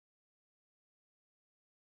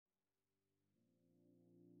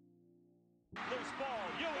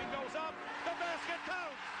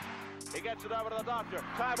He gets it over to the doctor.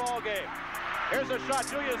 Tie ball game. Here's a shot.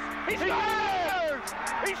 Julius. He scores!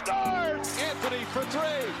 He scores! Anthony for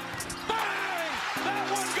three. Bang!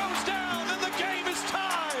 That one goes down, and the game is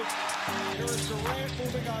tied. Here is Durant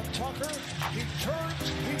moving on Tucker. He turns.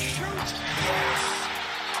 He shoots. Yes!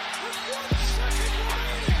 With 1 second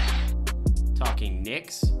remaining. Talking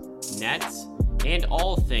Knicks, Nets, and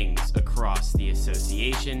all things across the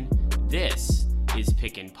association. This is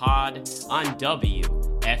Pick and Pod on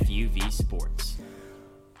WFUV Sports.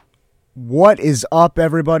 What is up,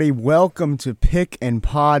 everybody? Welcome to Pick and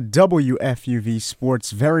Pod, WFUV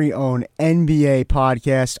Sports' very own NBA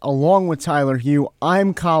podcast. Along with Tyler Hugh,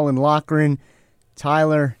 I'm Colin Loughran.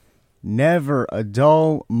 Tyler, never a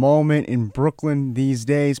dull moment in Brooklyn these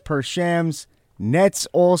days. Per Shams, Nets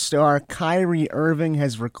All-Star Kyrie Irving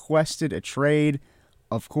has requested a trade.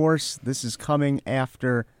 Of course, this is coming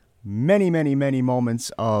after many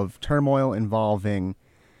moments of turmoil involving,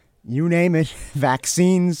 you name it,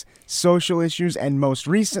 vaccines, social issues, and most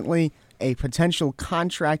recently, a potential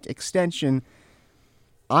contract extension.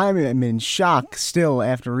 I'm in shock still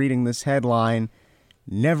after reading this headline.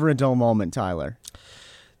 Never a dull moment, Tyler.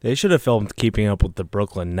 They should have filmed Keeping Up with the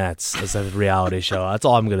Brooklyn Nets as a reality show. That's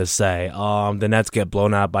all I'm going to say. The Nets get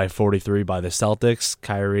blown out by 43 by the Celtics.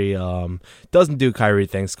 Kyrie doesn't do Kyrie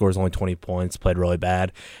things, scores only 20 points, played really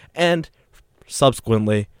bad. And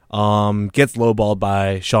subsequently gets lowballed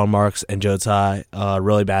by Sean Marks and Joe Tsai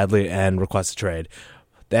really badly and requests a trade.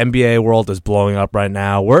 The NBA world is blowing up right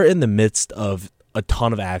now. We're in the midst of a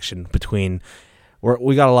ton of action between...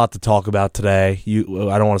 We got a lot to talk about today. I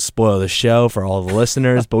don't want to spoil the show for all the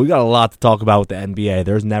listeners, but we got a lot to talk about with the NBA.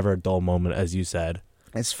 There's never a dull moment, as you said.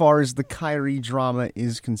 As far as the Kyrie drama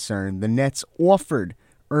is concerned, the Nets offered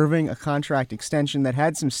Irving a contract extension that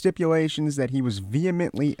had some stipulations that he was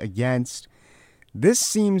vehemently against. This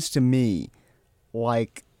seems to me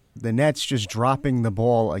like the Nets just dropping the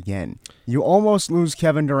ball again. You almost lose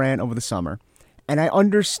Kevin Durant over the summer. And I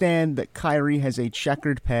understand that Kyrie has a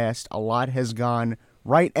checkered past. A lot has gone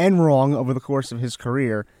right and wrong over the course of his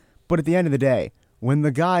career. But at the end of the day, when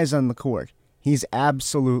the guy's on the court, he's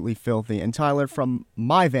absolutely filthy. And Tyler, from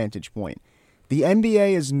my vantage point, the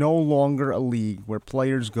NBA is no longer a league where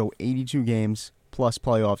players go 82 games plus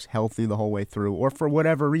playoffs healthy the whole way through, or for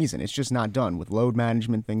whatever reason. It's just not done with load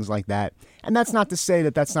management, things like that. And that's not to say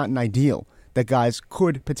that that's not an ideal that guys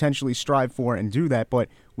could potentially strive for and do that, but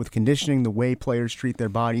with conditioning, the way players treat their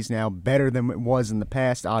bodies now, better than it was in the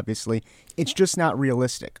past, obviously, it's just not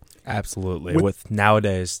realistic. Absolutely. With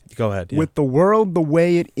nowadays, go ahead. Yeah. With the world the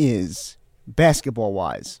way it is,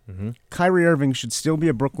 basketball-wise, Kyrie Irving should still be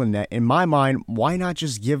a Brooklyn Net. In my mind, why not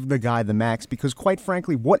just give the guy the max? Because quite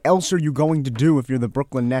frankly, what else are you going to do if you're the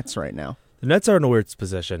Brooklyn Nets right now? The Nets are in a weird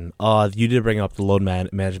position. You did bring up the load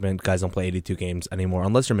management. Guys don't play 82 games anymore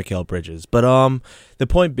unless you're Mikal Bridges. But the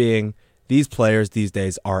point being, these players these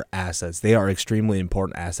days are assets. They are extremely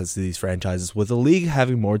important assets to these franchises. With the league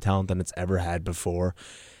having more talent than it's ever had before,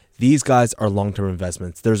 these guys are long-term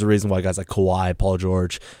investments. There's a reason why guys like Kawhi, Paul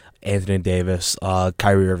George, Anthony Davis,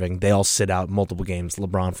 Kyrie Irving, they all sit out multiple games.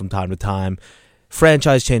 LeBron from time to time.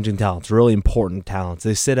 Franchise-changing talents, really important talents.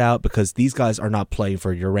 They sit out because these guys are not playing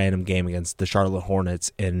for your random game against the Charlotte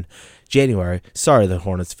Hornets in January. Sorry, the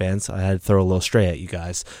Hornets fans. I had to throw a little stray at you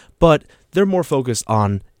guys. But they're more focused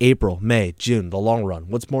on April, May, June, the long run.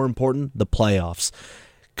 What's more important? The playoffs.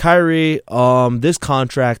 Kyrie, this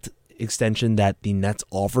contract extension that the Nets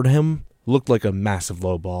offered him looked like a massive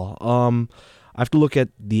lowball. I have to look at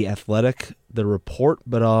the Athletic, the report,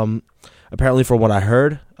 but apparently, from what I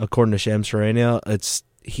heard, according to Shams Charania,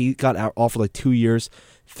 he got offered like 2 years,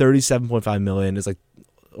 $37.5 million. It's like,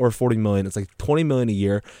 or $40 million. It's like $20 million a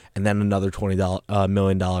year, and then another $20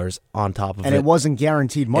 million on top of it. And it wasn't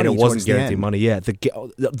guaranteed money. And it wasn't guaranteed money. Yeah,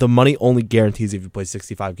 the money only guarantees if you play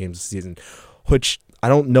 65 games a season, which I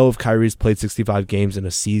don't know if Kyrie's played 65 games in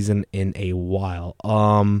a season in a while.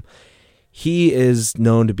 He is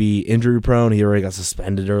known to be injury prone. He already got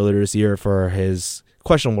suspended earlier this year for his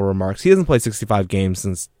questionable remarks. He hasn't played 65 games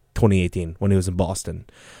since 2018 when he was in Boston.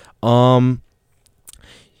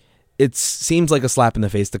 It seems like a slap in the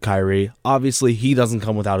face to Kyrie. Obviously, he doesn't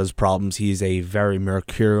come without his problems. He's a very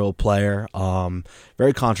mercurial player,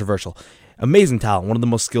 very controversial. Amazing talent, one of the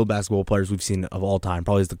most skilled basketball players we've seen of all time.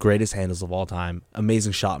 Probably has the greatest handles of all time.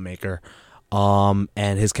 Amazing shot maker. And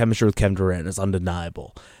his chemistry with Kevin Durant is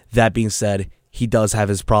undeniable. That being said, he does have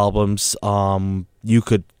his problems. You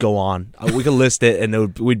could go on. We could list it,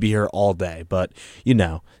 and we'd be here all day. But,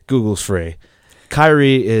 Google's free.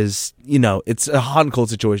 Kyrie is, it's a hot and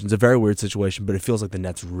cold situation. It's a very weird situation, but it feels like the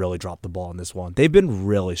Nets really dropped the ball in this one. They've been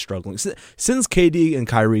really struggling. Since KD and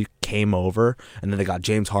Kyrie came over, and then they got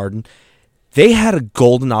James Harden, they had a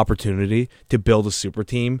golden opportunity to build a super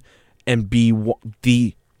team and be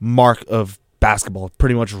the mark of basketball,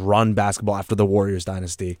 pretty much run basketball after the Warriors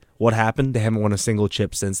dynasty. What happened? They haven't won a single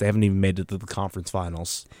chip since. They haven't even made it to the conference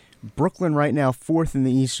finals. Brooklyn right now, 4th in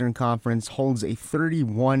the Eastern Conference, holds a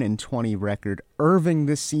 31-20 record. Irving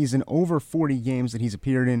this season, over 40 games that he's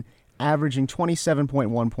appeared in, averaging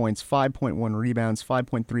 27.1 points, 5.1 rebounds,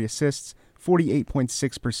 5.3 assists,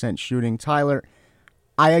 48.6% shooting. Tyler,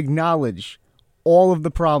 I acknowledge all of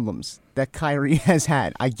the problems that Kyrie has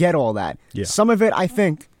had. I get all that. Yeah. Some of it, I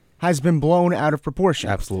think, has been blown out of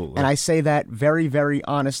proportion. Absolutely. And I say that very, very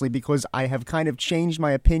honestly because I have kind of changed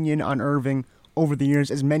my opinion on Irving over the years,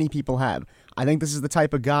 as many people have. I think this is the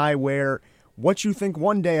type of guy where what you think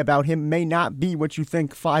one day about him may not be what you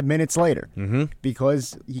think 5 minutes later.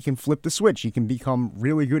 Because he can flip the switch. He can become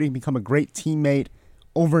really good. He can become a great teammate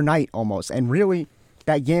overnight almost. And really,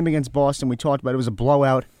 that game against Boston, we talked about, it was a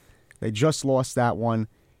blowout. They just lost that one.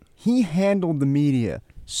 He handled the media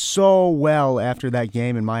so well after that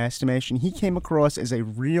game, in my estimation. He came across as a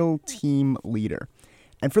real team leader.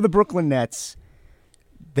 And for the Brooklyn Nets,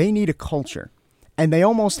 they need a culture. And they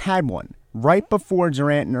almost had one right before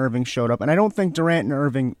Durant and Irving showed up. And I don't think Durant and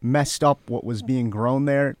Irving messed up what was being grown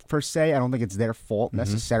there, per se. I don't think it's their fault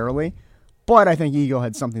necessarily. But I think ego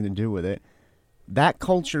had something to do with it. That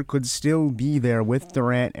culture could still be there with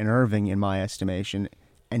Durant and Irving, in my estimation.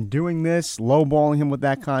 And doing this, lowballing him with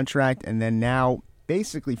that contract, and then now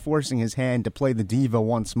basically forcing his hand to play the diva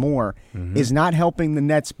once more, is not helping the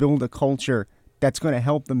Nets build a culture that's going to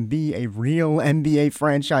help them be a real NBA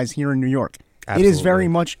franchise here in New York. Absolutely. It is very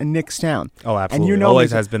much a Knicks town. Oh, absolutely. And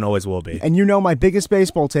always has been, always will be. And my biggest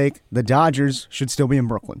baseball take, the Dodgers should still be in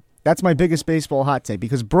Brooklyn. That's my biggest baseball hot take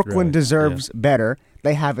because Brooklyn deserves better.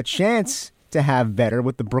 They have a chance to have better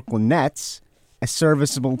with the Brooklyn Nets, a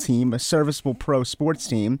serviceable team, a serviceable pro sports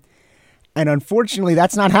team. And unfortunately,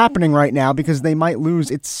 that's not happening right now because they might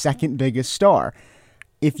lose its second biggest star.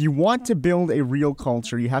 If you want to build a real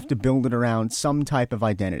culture, you have to build it around some type of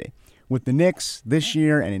identity. With the Knicks this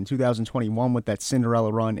year and in 2021 with that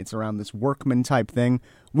Cinderella run, it's around this workman type thing.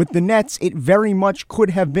 With the Nets, it very much could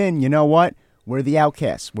have been, you know what? We're the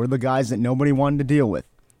outcasts. We're the guys that nobody wanted to deal with.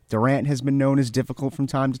 Durant has been known as difficult from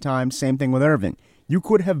time to time. Same thing with Irving. You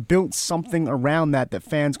could have built something around that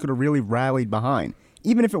fans could have really rallied behind.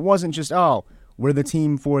 Even if it wasn't just, we're the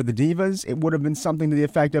team for the divas, it would have been something to the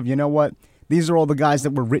effect of, you know what? These are all the guys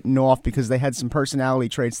that were written off because they had some personality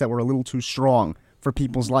traits that were a little too strong for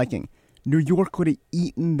people's liking. New York could have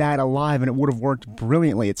eaten that alive, and it would have worked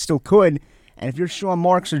brilliantly. It still could. And if you're Sean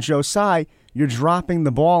Marks or Joe Tsai, you're dropping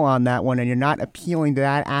the ball on that one, and you're not appealing to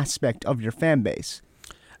that aspect of your fan base.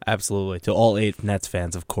 Absolutely. To all 8 Nets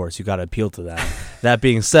fans, of course, you got to appeal to that. That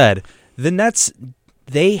being said, the Nets,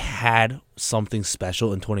 they had something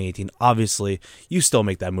special in 2018. Obviously, you still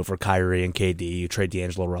make that move for Kyrie and KD. You trade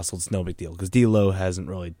D'Angelo Russell. It's no big deal because D'Lo hasn't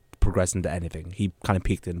really progressed into anything. He kind of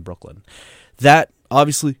peaked in Brooklyn. That,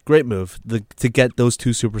 obviously, great move to get those 2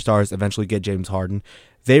 superstars, eventually get James Harden.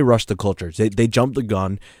 They rushed the culture. They jumped the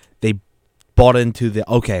gun. They bought into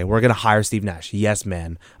we're going to hire Steve Nash. Yes,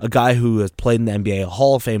 man. A guy who has played in the NBA, a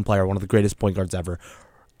Hall of Fame player, one of the greatest point guards ever.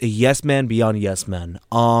 A yes man beyond yes men.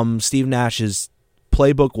 Steve Nash's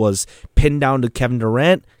playbook was pinned down to Kevin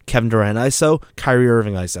Durant ISO, Kyrie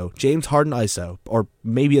Irving ISO, James Harden ISO, or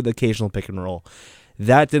maybe an occasional pick and roll.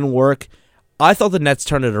 That didn't work. I thought the Nets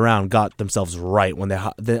turned it around, got themselves right when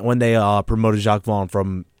they promoted Jacques Vaughn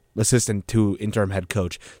from assistant to interim head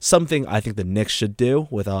coach. Something I think the Knicks should do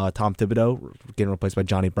with Tom Thibodeau getting replaced by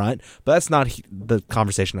Johnny Bryant, but that's not the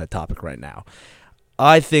conversation, that topic right now.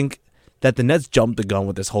 I think that the Nets jumped the gun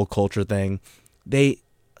with this whole culture thing.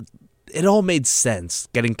 It all made sense,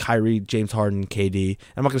 getting Kyrie, James Harden, KD.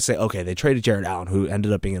 I'm not going to say, okay, they traded Jared Allen, who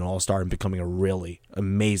ended up being an all-star and becoming a really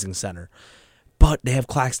amazing center. But they have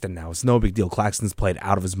Claxton now. It's no big deal. Claxton's played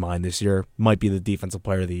out of his mind this year. Might be the defensive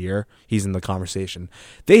player of the year. He's in the conversation.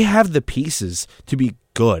 They have the pieces to be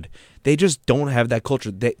good. They just don't have that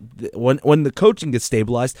culture. When the coaching gets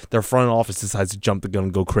stabilized, their front office decides to jump the gun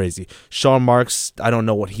and go crazy. Sean Marks, I don't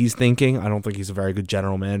know what he's thinking. I don't think he's a very good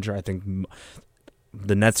general manager. I think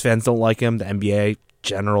the Nets fans don't like him. The NBA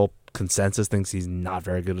general consensus thinks he's not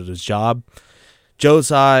very good at his job. Joe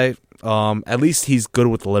Tsai, at least he's good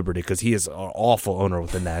with the Liberty because he is an awful owner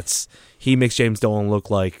with the Nets. He makes James Dolan look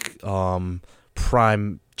like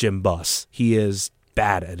prime Jim Buss. He is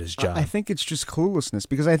bad at his job. I think it's just cluelessness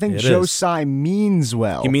because I think It Joe is. Tsai means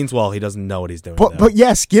well. He means well. He doesn't know what he's doing. But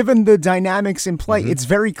yes, given the dynamics in play, it's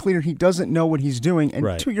very clear he doesn't know what he's doing. And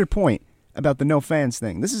Right. to your point about the no fans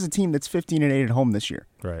thing, this is a team that's 15-8 at home this year.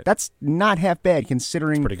 Right. That's not half bad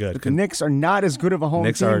considering pretty good. that the Knicks are not as good of a home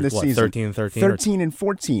Knicks team are, this what, season. 13-13?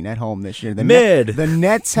 13-14 at home this year. The Mid. The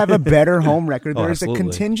Nets have a better home record. Oh, There's a absolutely.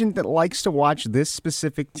 contingent that likes to watch this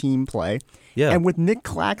specific team play. Yeah. And with Nick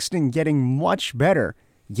Claxton getting much better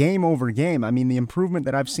game over game, I mean, the improvement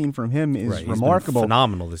that I've seen from him is Right, he's been remarkable.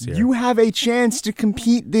 phenomenal this year. You have a chance to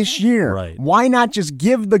compete this year. Right. Why not just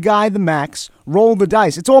give the guy the max, roll the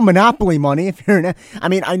dice? It's all monopoly money. If you're I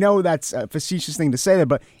mean, I know that's a facetious thing to say that,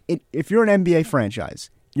 but if you're an NBA franchise,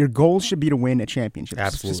 your goal should be to win a championship.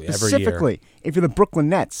 Absolutely, every year. Specifically, if you're the Brooklyn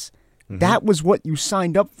Nets, that was what you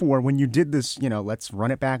signed up for when you did this, let's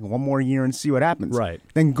run it back one more year and see what happens. Right.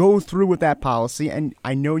 Then go through with that policy, and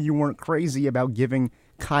I know you weren't crazy about giving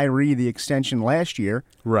Kyrie the extension last year.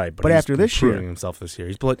 Right, But he's after this proving year, himself this year.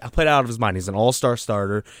 He's played out of his mind. He's an all-star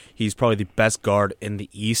starter. He's probably the best guard in the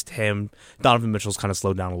East. Donovan Mitchell's kind of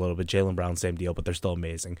slowed down a little bit. Jaylen Brown, same deal, but they're still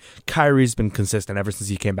amazing. Kyrie's been consistent ever since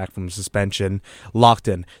he came back from suspension, locked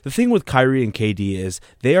in. The thing with Kyrie and KD is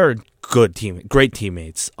they are great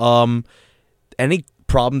teammates. Any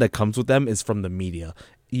problem that comes with them is from the media.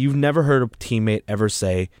 You've never heard a teammate ever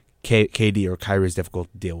say KD or Kyrie is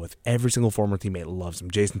difficult to deal with. Every single former teammate loves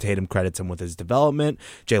him. Jason Tatum credits him with his development.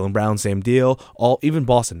 Jaylen Brown, same deal. Even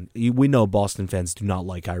Boston. We know Boston fans do not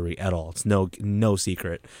like Kyrie at all. It's no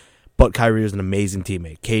secret. But Kyrie is an amazing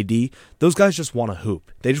teammate. KD, those guys just want to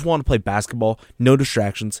hoop. They just want to play basketball. No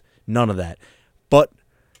distractions. None of that. But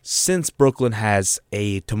since Brooklyn has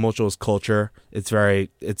a tumultuous culture, it's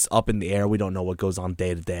up in the air. We don't know what goes on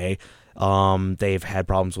day to day. They've had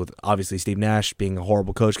problems with, obviously, Steve Nash being a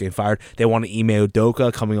horrible coach, getting fired. They want Ime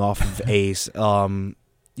Udoka coming off of a, scandal.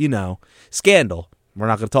 We're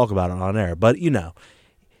not going to talk about it on air, but,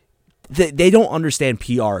 they don't understand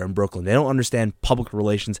PR in Brooklyn. They don't understand public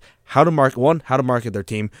relations, how to market their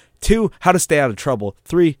team. 2, how to stay out of trouble.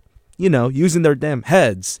 3, using their damn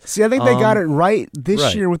heads. See, I think they got it right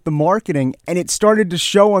this year with the marketing, and it started to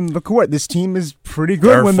show on the court. This team is pretty good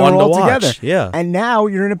They're when they're fun to all watch, together. yeah. And now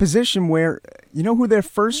you're in a position where, you know who their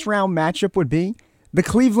first-round matchup would be? The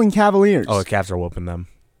Cleveland Cavaliers. Oh, the Cavs are whooping them.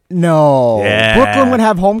 No. Yeah. Brooklyn would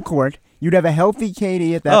have home court. You'd have a healthy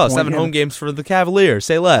KD at that point. 7 home games for the Cavaliers.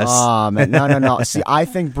 Say less. Man, no. See, I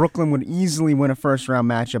think Brooklyn would easily win a first-round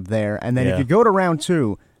matchup there. And then if you go to round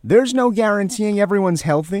 2, there's no guaranteeing everyone's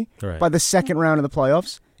healthy by the second round of the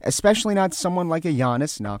playoffs, especially not someone like a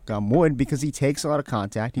Giannis, knock on wood, because he takes a lot of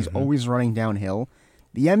contact. He's always running downhill.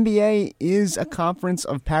 The NBA is a conference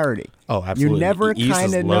of parity. Oh, absolutely. You never The East kind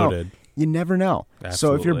is of know. loaded. You never know. Absolutely.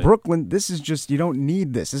 So if you're Brooklyn, this is just, you don't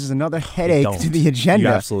need this. This is another headache to the agenda.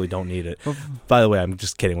 You absolutely don't need it. By the way, I'm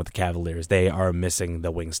just kidding with the Cavaliers. They are missing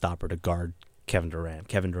the wing stopper to guard Kevin Durant.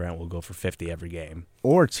 Kevin Durant will go for 50 every game.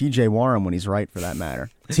 Or T.J. Warren when he's right, for that matter.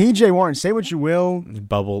 T.J. Warren, say what you will.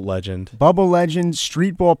 Bubble legend,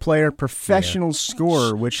 street ball player, professional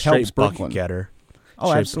scorer, which straight helps Brooklyn. bucket getter.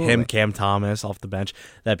 Oh, absolutely. Him, Cam Thomas off the bench.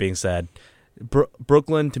 That being said,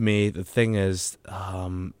 Brooklyn, to me, the thing is,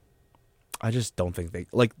 I just don't think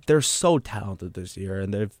they're so talented this year,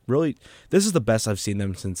 and they've really, this is the best I've seen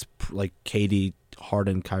them since KD,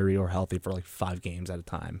 Harden, Kyrie were healthy for 5 games at a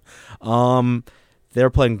time. They were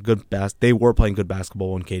playing good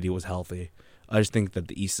basketball when KD was healthy. I just think that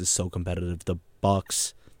the East is so competitive. The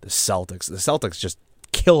Bucks, the Celtics just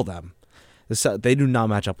kill them. They do not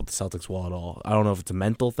match up with the Celtics well at all. I don't know if it's a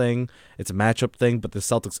mental thing, it's a matchup thing, but the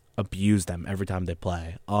Celtics abuse them every time they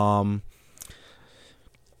play.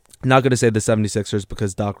 Not going to say the 76ers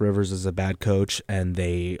because Doc Rivers is a bad coach and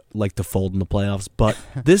they like to fold in the playoffs, but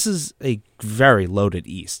this is a very loaded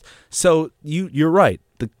East. So you're right.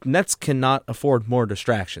 The Nets cannot afford more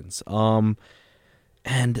distractions.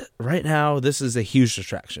 And right now, this is a huge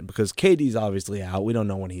distraction because KD's obviously out. We don't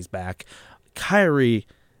know when he's back. Kyrie,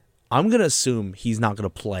 I'm going to assume he's not going to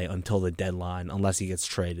play until the deadline unless he gets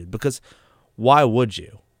traded because why would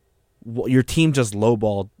you? Your team just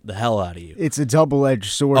lowballed the hell out of you. It's a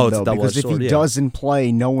double-edged sword, though, because if he doesn't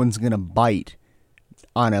play, no one's going to bite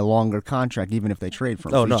on a longer contract, even if they trade for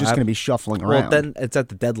him. He's just going to be shuffling around. Well, then it's at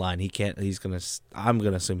the deadline. He can't. I'm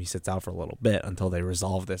going to assume he sits out for a little bit until they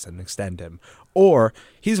resolve this and extend him. Or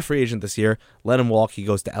he's a free agent this year. Let him walk. He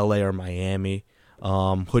goes to L.A. or Miami,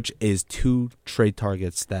 which is 2 trade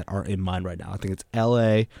targets that are in mind right now. I think it's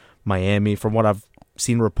L.A., Miami. From what I've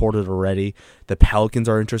seen reported already, the Pelicans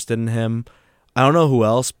are interested in him. I don't know who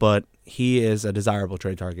else, but he is a desirable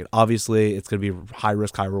trade target. Obviously, it's going to be high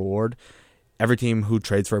risk, high reward. every team who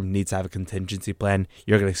trades for him needs to have a contingency plan.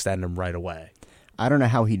 You're going to extend him right away. I don't know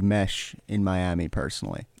how he'd mesh in Miami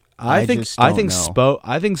personally. I think just don't know.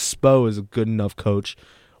 Spo is a good enough coach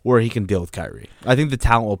where he can deal with Kyrie. I think the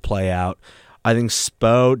talent will play out. I think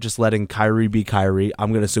Spo just letting Kyrie be Kyrie.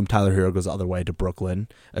 I'm going to assume Tyler Hero goes the other way to Brooklyn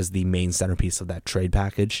as the main centerpiece of that trade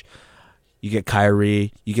package. You get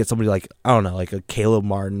Kyrie. You get somebody like, I don't know, like a Caleb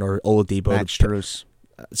Martin or Oladipo. Matt Strus.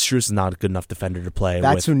 Strus is not a good enough defender to play.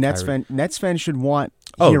 That's with who Kyrie. Nets fans should want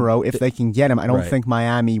Hero if they can get him. I don't think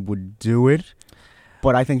Miami would do it.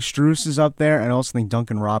 But I think Strus is up there, and I also think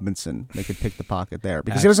Duncan Robinson, they could pick the pocket there.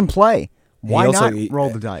 Because he doesn't play. Why not roll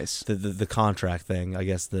the dice? The contract thing, I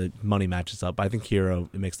guess the money matches up. I think Hero,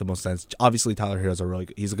 it makes the most sense. Obviously, Tyler Hero's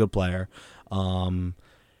he's a good player, and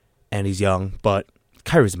he's young, but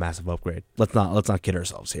Kyrie's a massive upgrade. Let's not kid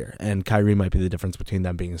ourselves here. And Kyrie might be the difference between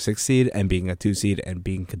them being a 6 seed and being a 2 seed and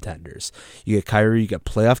being contenders. You get Kyrie, you get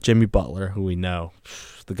playoff Jimmy Butler, who we know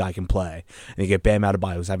the guy can play, and you get Bam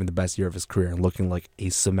Adebayo, who's having the best year of his career and looking like a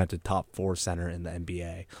cemented top 4 center in the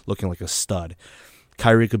NBA, looking like a stud.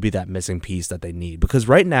 Kyrie could be that missing piece that they need, because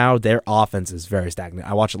right now their offense is very stagnant.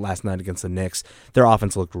 I watched it last night against the Knicks. Their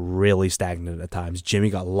offense looked really stagnant at times. Jimmy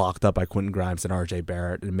got locked up by Quentin Grimes and RJ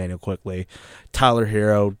Barrett and Emmanuel Quickley. Tyler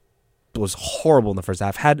Hero was horrible in the first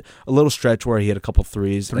half. Had a little stretch where he had a couple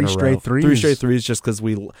threes. Three straight threes just because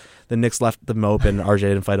the Knicks left them open. RJ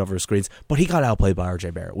didn't fight over his screens. But he got outplayed by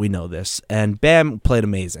RJ Barrett. We know this. And Bam played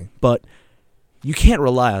amazing. But you can't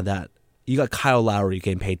rely on that. You got Kyle Lowry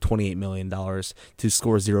getting paid $28 million to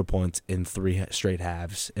score 0 points in 3 straight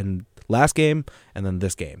halves. In last game and then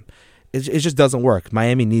this game. It just doesn't work.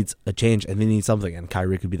 Miami needs a change and they need something. And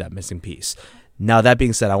Kyrie could be that missing piece. Now, that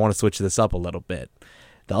being said, I want to switch this up a little bit.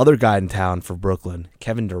 The other guy in town for Brooklyn,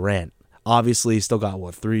 Kevin Durant, obviously still got,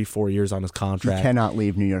 3-4 years on his contract. He cannot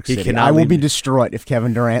leave New York City. I will be distraught if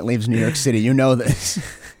Kevin Durant leaves New York City. You know this.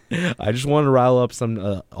 I just want to rile up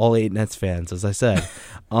some all 8 Nets fans, as I said.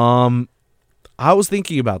 I was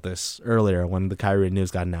thinking about this earlier when the Kyrie news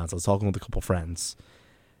got announced. I was talking with a couple friends.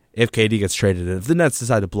 If KD gets traded, if the Nets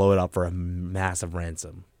decide to blow it up for a massive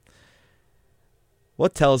ransom,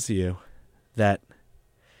 what tells you that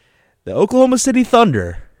the Oklahoma City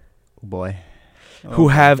Thunder, who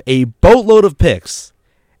have a boatload of picks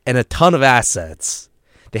and a ton of assets,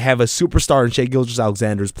 they have a superstar in Shai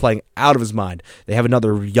Gilgeous-Alexander who's playing out of his mind. They have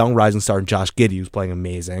another young rising star in Josh Giddey who's playing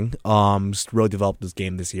amazing. Really developed this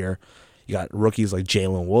game this year. You got rookies like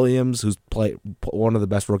Jalen Williams, who's one of the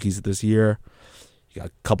best rookies this year. You got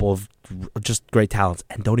a couple of just great talents.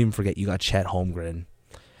 And don't even forget, you got Chet Holmgren,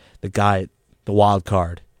 the guy, the wild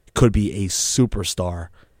card, could be a superstar.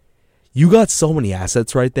 You got so many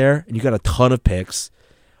assets right there, and you got a ton of picks.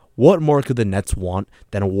 What more could the Nets want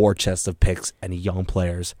than a war chest of picks and young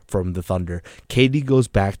players from the Thunder? KD goes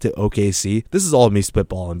back to OKC. This is all me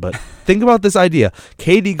spitballing, but think about this idea.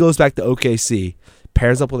 KD goes back to OKC,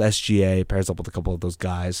 pairs up with SGA, pairs up with a couple of those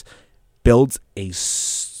guys, builds a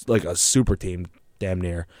super team, damn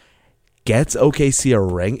near, gets OKC a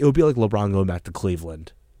ring. It would be like LeBron going back to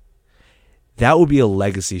Cleveland. That would be a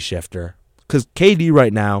legacy shifter. Because KD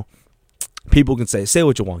right now, people can say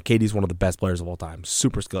what you want. KD's one of the best players of all time.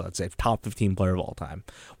 Super skilled, I'd say. Top 15 player of all time.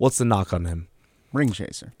 What's the knock on him? Ring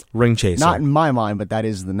chaser. Not in my mind, but that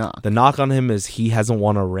is the knock. The knock on him is he hasn't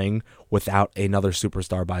won a ring without another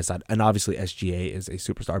superstar by his side. And obviously SGA is a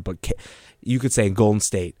superstar, but you could say in Golden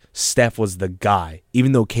State, Steph was the guy.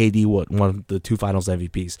 Even though KD won the 2 finals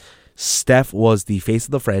MVPs, Steph was the face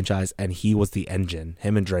of the franchise and he was the engine,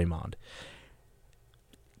 him and Draymond.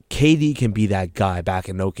 KD can be that guy back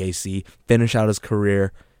in OKC, finish out his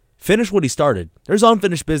career, finish what he started. There's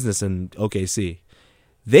unfinished business in OKC.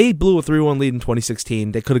 They blew a 3-1 lead in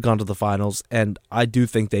 2016. They could have gone to the finals, and I do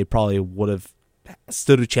think they probably would have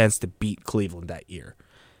stood a chance to beat Cleveland that year.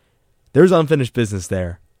 There's unfinished business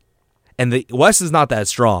there. And the West is not that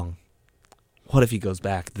strong. What if he goes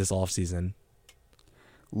back this offseason?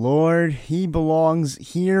 Lord, he belongs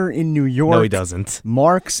here in New York. No, he doesn't.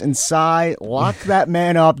 Marks and Cy, lock that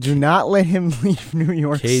man up. Do not let him leave New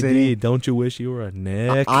York City. Don't you wish you were a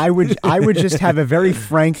Knick? I would just have a very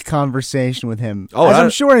frank conversation with him, as I'm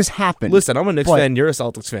sure has happened. Listen, I'm a Knicks fan. You're a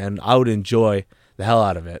Celtics fan. I would enjoy the hell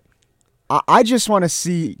out of it. I just want to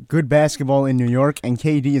see good basketball in New York, and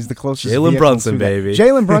KD is the closest. Jalen Brunson, baby.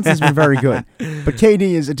 Jalen Brunson's been very good, but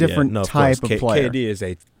KD is a different type of player. KD is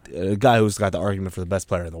a guy who's got the argument for the best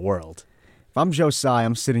player in the world. If I'm Joe Tsai,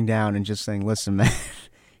 I'm sitting down and just saying, "Listen, man,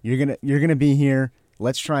 you're gonna be here.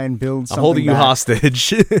 Let's try and build something." I'm holding you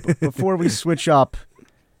hostage. Before we switch up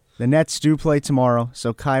The Nets do play tomorrow,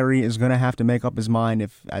 so Kyrie is going to have to make up his mind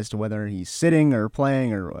as to whether he's sitting or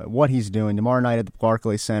playing or what he's doing tomorrow night at the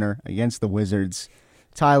Barclays Center against the Wizards.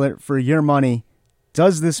 Tyler, for your money,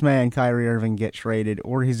 does this man, Kyrie Irving, get traded,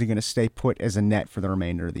 or is he going to stay put as a Net for the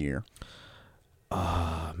remainder of the year?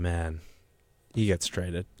 Man, he gets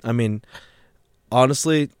traded. I mean,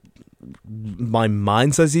 honestly, my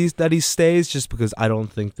mind says that he stays just because I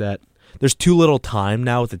don't think that there's too little time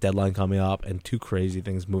now with the deadline coming up and too crazy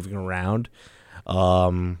things moving around.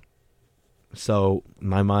 So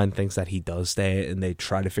my mind thinks that he does stay and they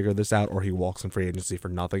try to figure this out, or he walks in free agency for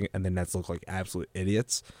nothing and the Nets look like absolute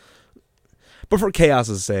idiots. But for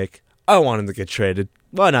chaos' sake, I want him to get traded.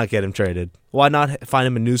 Why not get him traded? Why not find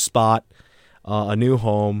him a new spot, a new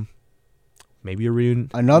home, maybe a reunion?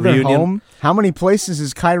 Home? How many places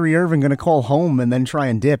is Kyrie Irving going to call home and then try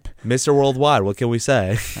and dip? Mr. Worldwide, what can we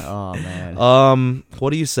say? Oh, man.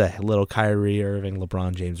 What do you say? A little Kyrie Irving,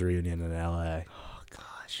 LeBron James reunion in L.A. Oh,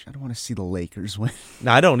 gosh. I don't want to see the Lakers win.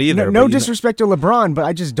 No, I don't either. No disrespect to LeBron, but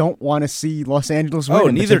I just don't want to see Los Angeles win. Oh,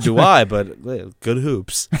 neither do I, but good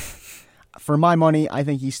hoops. For my money, I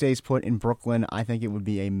think he stays put in Brooklyn. I think it would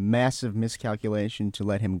be a massive miscalculation to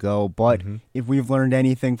let him go. But if we've learned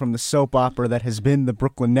anything from the soap opera that has been the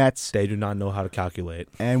Brooklyn Nets, they do not know how to calculate.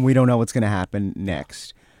 And we don't know what's going to happen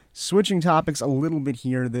next. Switching topics a little bit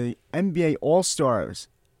here, the NBA All-Stars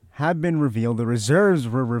have been revealed. The reserves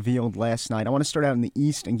were revealed last night. I want to start out in the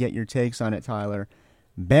East and get your takes on it, Tyler.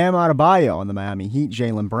 Bam Adebayo on the Miami Heat,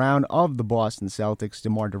 Jaylen Brown of the Boston Celtics,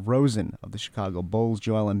 DeMar DeRozan of the Chicago Bulls,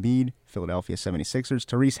 Joel Embiid, Philadelphia 76ers,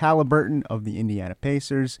 Tyrese Halliburton of the Indiana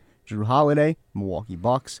Pacers, Drew Holiday, Milwaukee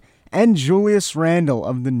Bucks, and Julius Randle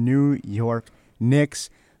of the New York Knicks.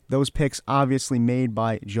 Those picks obviously made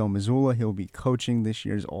by Joe Mazzulla. He'll be coaching this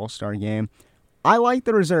year's All-Star game. I like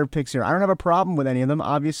the reserve picks here. I don't have a problem with any of them.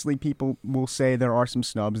 Obviously, people will say there are some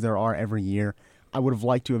snubs. There are every year. I would have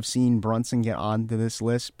liked to have seen Brunson get onto this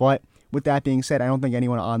list, but with that being said, I don't think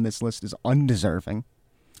anyone on this list is undeserving.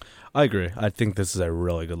 I agree. I think this is a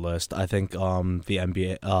really good list. I think the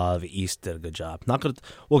NBA, the East did a good job.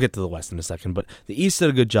 We'll get to the West in a second, but the East did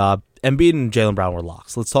a good job. Embiid and Jaylen Brown were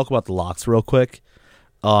locks. Let's talk about the locks real quick.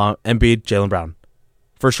 Embiid, Jaylen Brown,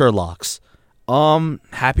 for sure locks.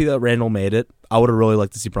 Happy that Randall made it. I would have really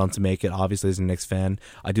liked to see Brunson make it. Obviously, as a Knicks fan,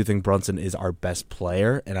 I do think Brunson is our best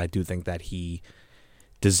player, and I do think that he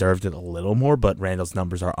deserved it a little more, but Randall's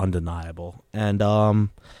numbers are undeniable. And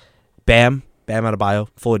Bam Adebayo,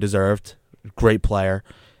 fully deserved. Great player.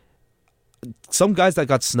 Some guys that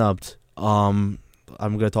got snubbed, I'm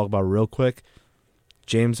going to talk about real quick.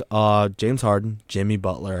 James Harden, Jimmy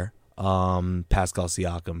Butler, Pascal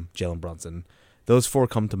Siakam, Jalen Brunson. Those four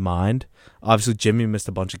come to mind. Obviously, Jimmy missed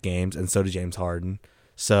a bunch of games, and so did James Harden.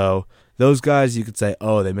 So those guys, you could say,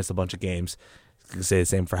 oh, they missed a bunch of games. You could say the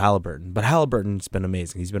same for Halliburton. But Halliburton's been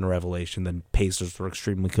amazing. He's been a revelation. The Pacers were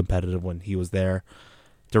extremely competitive when he was there.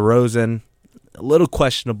 DeRozan, a little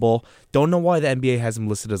questionable. Don't know why the NBA has him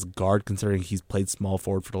listed as a guard, considering he's played small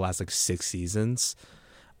forward for the last 6 seasons.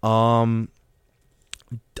 I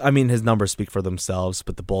mean, his numbers speak for themselves,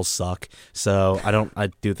 but the Bulls suck. So I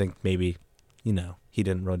do think maybe, he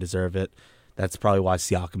didn't really deserve it. That's probably why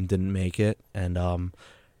Siakam didn't make it. And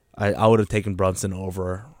I would have taken Brunson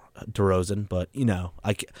over DeRozan, but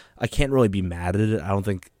I can't really be mad at it. I don't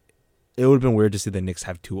think it would have been weird to see the Knicks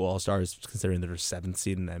have 2 All-Stars, considering they're 7th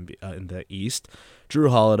seed in the East.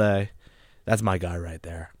 Drew Holiday, that's my guy right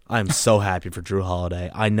there. I'm so happy for Drew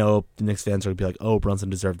Holiday. I know the Knicks fans are going to be like, oh,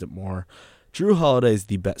 Brunson deserved it more. Drew Holiday is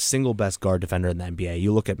the single best guard defender in the NBA.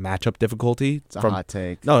 You look at matchup difficulty. It's a hot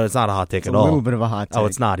take. No, it's not a hot take at all. It's a little bit of a hot take. Oh,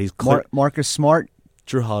 it's not. He's clear. Marcus Smart.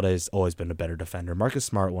 Drew Holiday's always been a better defender. Marcus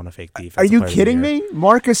Smart won a fake defense. Are you kidding me?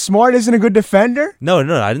 Marcus Smart isn't a good defender? No,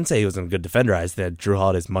 I didn't say he wasn't a good defender. I said Drew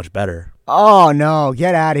Holiday's much better. Oh, no.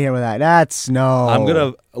 Get out of here with that. That's no. I'm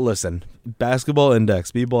going to listen. Basketball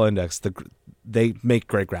Index, B-Ball Index, they make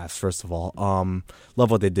great graphs, first of all.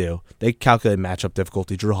 Love what they do. They calculate matchup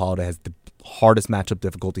difficulty. Drew Holiday has the hardest matchup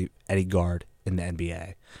difficulty any guard in the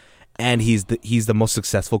NBA. And he's the most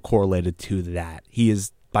successful correlated to that. He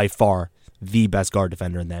is by far the best guard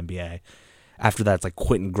defender in the NBA. After that, it's like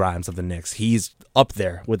Quentin Grimes of the Knicks. He's up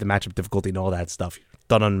there with the matchup difficulty and all that stuff.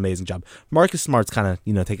 Done an amazing job. Marcus Smart's kind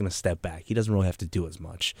of, taking a step back. He doesn't really have to do as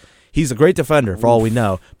much. He's a great defender for all we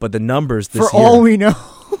know, but the numbers this year... For all we know.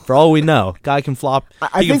 For all we know. Guy can flop.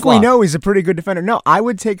 I think we know he's a pretty good defender. No, I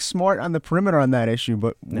would take Smart on the perimeter on that issue,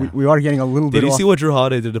 but we are getting a little bit Did you off. see what Drew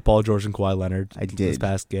Holiday did to Paul George and Kawhi Leonard this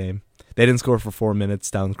past game? They didn't score for 4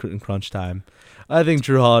 minutes down in crunch time. I think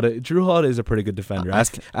Drew Holiday is a pretty good defender.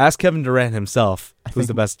 Ask Kevin Durant himself, who's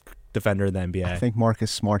the best defender in the NBA. I think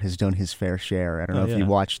Marcus Smart has done his fair share. I don't know if you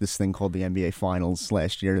watched this thing called the NBA Finals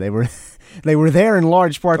last year. They were there in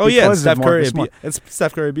large part because of Marcus Smart.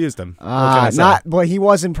 Steph Curry abused him. But he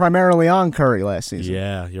wasn't primarily on Curry last season.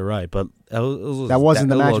 Yeah, you're right. But that wasn't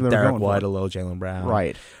the matchup they were Derek going White, for. a little Jaylen Brown.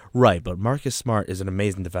 Right. But Marcus Smart is an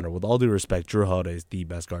amazing defender. With all due respect, Drew Holiday is the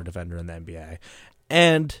best guard defender in the NBA.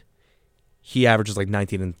 And he averages like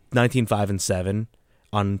 19, 5, and 7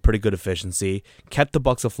 on pretty good efficiency, kept the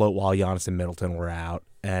Bucks afloat while Giannis and Middleton were out,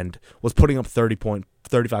 and was putting up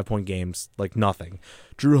 35-point games like nothing.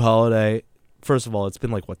 Drew Holiday, first of all, it's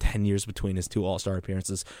been 10 years between his 2 All-Star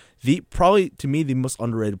appearances. Probably, to me, the most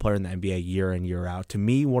underrated player in the NBA year in, year out. To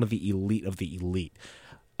me, one of the elite of the elite.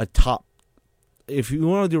 If you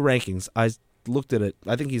want to do rankings, I looked at it.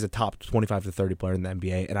 I think he's a top 25 to 30 player in the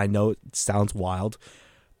NBA, and I know it sounds wild,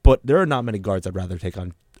 but there are not many guards I'd rather take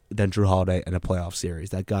on than Drew Holiday in a playoff series.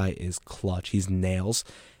 That guy is clutch. He's nails.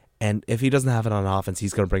 And if he doesn't have it on offense,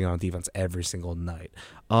 he's going to bring it on defense every single night.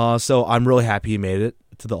 So I'm really happy he made it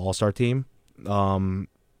to the All-Star team.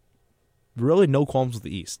 Really no qualms with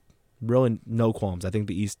the East. Really no qualms. I think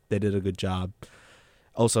the East, they did a good job.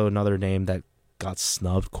 Also, another name that got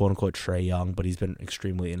snubbed, quote-unquote, Trae Young, but he's been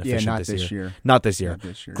extremely inefficient this year. Not this year.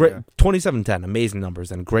 Great, 27-10, amazing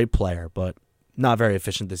numbers, and great player, but not very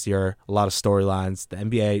efficient this year. A lot of storylines. The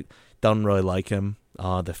NBA doesn't really like him.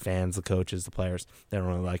 The fans, the coaches, the players, they don't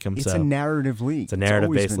really like him. It's a narrative league. It's a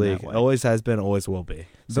narrative-based league. Always has been, always will be.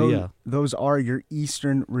 Those are your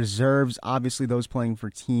Eastern reserves. Obviously, those playing for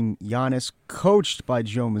Team Giannis, coached by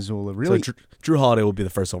Joe Mazzulla. Really, so Drew Holiday will be the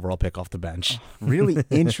first overall pick off the bench. Really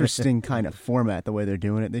interesting kind of format, the way they're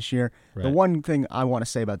doing it this year. Right. The one thing I want to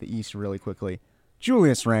say about the East really quickly,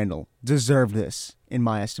 Julius Randle deserved this, in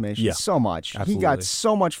my estimation, so much. Absolutely. He got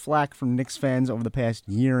so much flack from Knicks fans over the past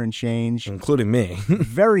year and change. Including me.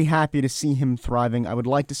 Very happy to see him thriving. I would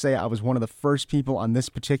like to say I was one of the first people on this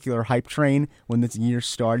particular hype train when this year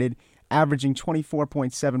started, averaging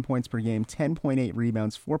 24.7 points per game, 10.8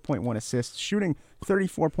 rebounds, 4.1 assists, shooting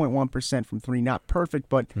 34.1% from 3. Not perfect,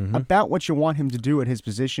 but about what you want him to do at his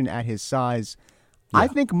position, at his size. I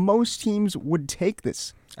think most teams would take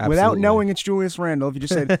this. Without knowing it's Julius Randle. If you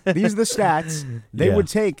just said, these are the stats, they would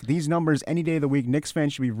take these numbers any day of the week. Knicks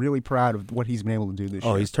fans should be really proud of what he's been able to do this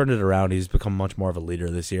year. He's turned it around. He's become much more of a leader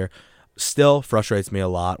this year. Still frustrates me a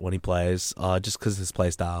lot when he plays, just because his play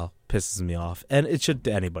style pisses me off. And it should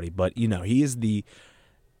to anybody. But, he is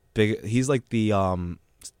he's like the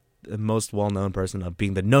most well-known person of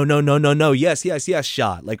being the no, yes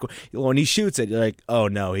shot. Like, when he shoots it, you're like, oh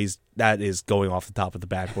no, that is going off the top of the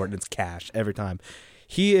backboard, and it's cash every time.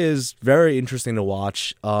 He is very interesting to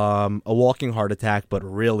watch. A walking heart attack, but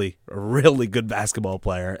really, a really good basketball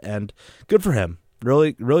player, and good for him.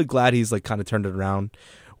 Really, really glad he's kind of turned it around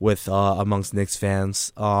with amongst Knicks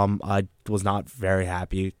fans. I was not very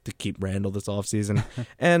happy to keep Randle this offseason,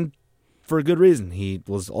 and for a good reason. He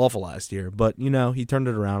was awful last year, but he turned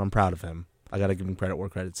it around. I'm proud of him. I got to give him credit where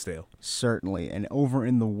credit's due. Certainly. And over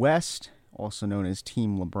in the West, also known as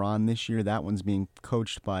Team LeBron this year, that one's being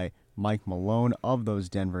coached by Mike Malone of those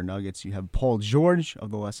Denver Nuggets. You have Paul George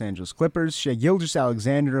of the Los Angeles Clippers, Shai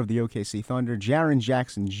Gilgeous-Alexander of the OKC Thunder, Jaren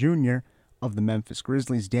Jackson Jr. of the Memphis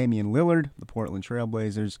Grizzlies, Damian Lillard, the Portland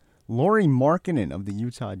Trailblazers, Lauri Markkanen of the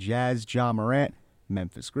Utah Jazz, Ja Morant,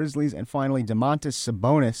 Memphis Grizzlies, and finally Domantas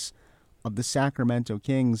Sabonis of the Sacramento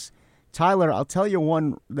Kings. Tyler, I'll tell you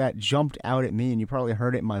one that jumped out at me, and you probably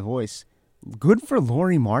heard it in my voice. Good for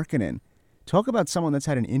Lauri Markkanen. Talk about someone that's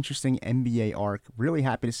had an interesting NBA arc. Really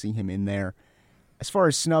happy to see him in there. As far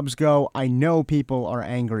as snubs go, I know people are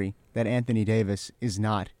angry that Anthony Davis is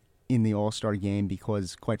not in the All-Star game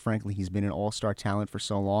because, quite frankly, he's been an All-Star talent for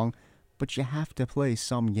so long. But you have to play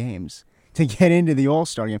some games to get into the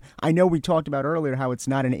All-Star game. I know we talked about earlier how it's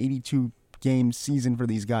not an 82-game season for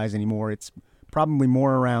these guys anymore. It's probably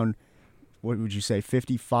more around, what would you say,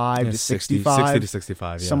 55 to 65? 60 to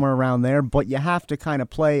 65, yeah. Somewhere around there. But you have to kind of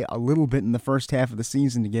play a little bit in the first half of the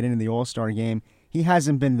season to get into the All-Star game. He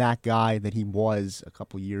hasn't been that guy that he was a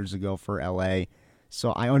couple years ago for L.A.,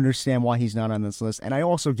 so I understand why he's not on this list, and I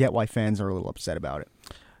also get why fans are a little upset about it.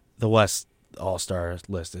 The West All-Star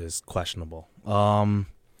list is questionable. I'd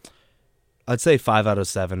say 5 out of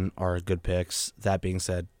 7 are good picks. That being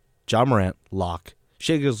said, Ja Morant, lock.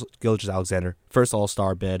 Shai Gilgeous-Alexander, first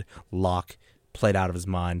All-Star bid, lock, played out of his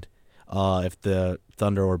mind. If the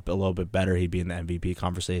Thunder were a little bit better, he'd be in the MVP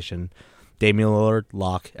conversation. Damian Lillard,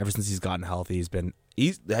 lock. Ever since he's gotten healthy,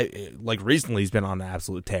 recently he's been on an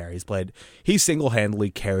absolute tear. He single-handedly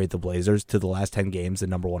carried the Blazers to the last 10 games, the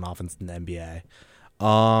number 1 offense in the NBA.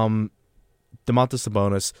 Domantas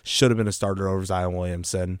Sabonis should have been a starter over Zion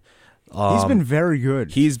Williamson. He's been very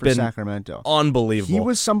good He's for been Sacramento. Unbelievable. He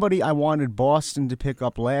was somebody I wanted Boston to pick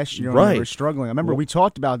up last year when Right. they were struggling. I remember we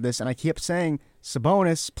talked about this, and I kept saying,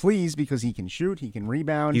 Sabonis, please, because he can shoot, he can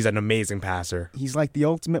rebound. He's an amazing passer. He's like the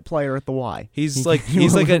ultimate player at the Y. He's like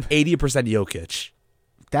an 80% Jokic.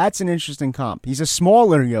 That's an interesting comp. He's a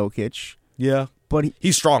smaller Jokic. Yeah. But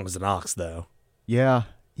he's strong as an ox, though. Yeah.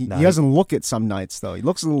 He doesn't look it some nights, though. He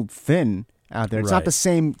looks a little thin out there. It's not the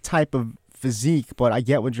same type of physique, but I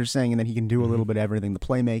get what you're saying, and that he can do a little bit of everything. The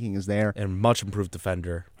playmaking is there. And much improved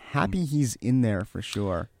defender. Happy he's in there for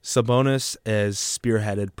sure. Sabonis has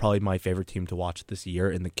spearheaded probably my favorite team to watch this year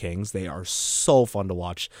in the Kings. They are so fun to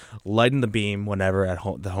watch. Lighting the beam whenever at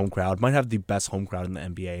home, the home crowd. Might have the best home crowd in the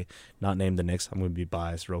NBA. Not named the Knicks. I'm going to be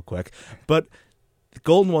biased real quick. But the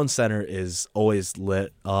Golden One Center is always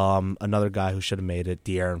lit. Another guy who should have made it,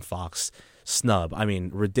 De'Aaron Fox. Snub. I mean,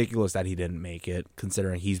 ridiculous that he didn't make it,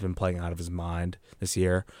 considering he's been playing out of his mind this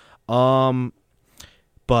year.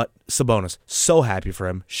 But Sabonis, so happy for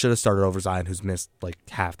him. Should have started over Zion, who's missed like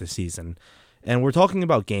half the season. And we're talking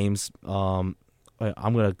about games. I'm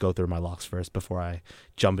going to go through my locks first before I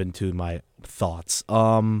jump into my thoughts.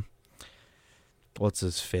 What's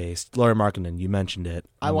his face? Lauri Markkanen, you mentioned it.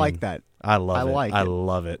 I like that. I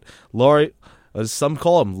love it. Lauri, as some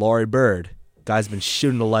call him, Lauri Bird. Guy's been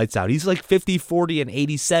shooting the lights out. He's like 50, 40, and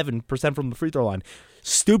 87% from the free throw line.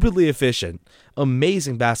 Stupidly efficient.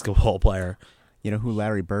 Amazing basketball player. You know who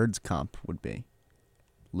Larry Bird's comp would be?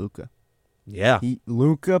 Luka. Yeah.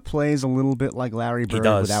 Luka plays a little bit like Larry Bird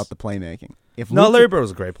without the playmaking. Larry Bird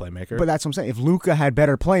was a great playmaker. But that's what I'm saying. If Luka had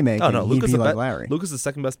better playmaking, he'd be like Larry. Luka's the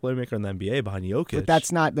second best playmaker in the NBA behind Jokic. But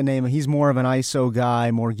that's not the name. He's more of an ISO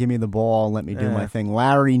guy, more give me the ball, let me do my thing.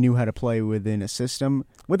 Larry knew how to play within a system.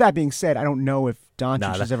 With that being said, I don't know if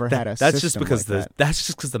Doncic has ever had a system just because like that. That's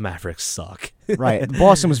just because the Mavericks suck. Right.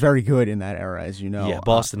 Boston was very good in that era, as you know. Yeah,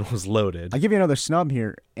 Boston was loaded. I'll give you another snub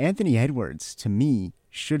here. Anthony Edwards, to me,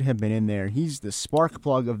 should have been in there. He's the spark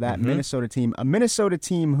plug of that Minnesota team. A Minnesota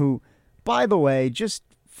team who, by the way, just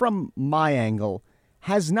from my angle,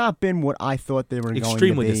 has not been what I thought they were going to be.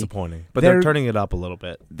 Extremely disappointing, but they're turning it up a little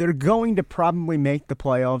bit. They're going to probably make the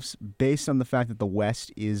playoffs based on the fact that the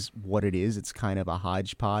West is what it is. It's kind of a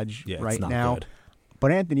hodgepodge right it's not now. Good.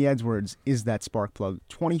 But Anthony Edwards is that spark plug.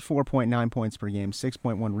 24.9 points per game,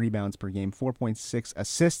 6.1 rebounds per game, 4.6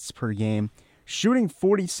 assists per game, shooting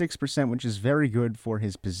 46%, which is very good for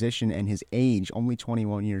his position and his age, only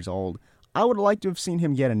 21 years old. I would like to have seen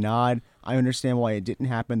him get a nod. I understand why it didn't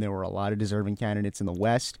happen. There were a lot of deserving candidates in the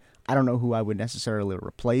West. I don't know who I would necessarily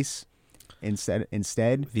replace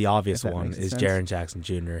instead. The obvious one is Jaren Jackson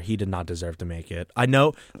Jr. He did not deserve to make it. I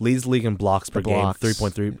know leads the league in blocks per game,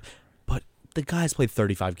 3.3, but the guy's played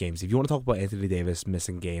 35 games. If you want to talk about Anthony Davis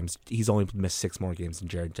missing games, he's only missed 6 more games than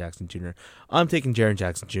Jaren Jackson Jr. I'm taking Jaren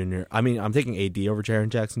Jackson Jr. I'm taking AD over Jaren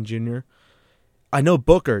Jackson Jr. I know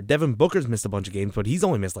Devin Booker's missed a bunch of games, but he's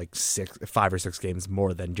only missed like 5 or 6 games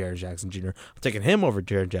more than Jaren Jackson Jr. I'm taking him over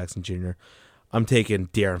Jaren Jackson Jr. I'm taking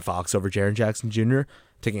De'Aaron Fox over Jaren Jackson Jr. I'm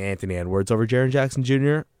taking Anthony Edwards over Jaren Jackson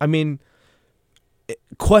Jr. I mean,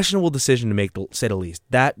 questionable decision to make, to say the least.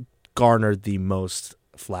 That garnered the most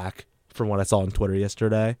flack from what I saw on Twitter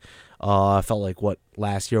yesterday. I felt like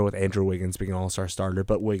last year with Andrew Wiggins being an all-star starter,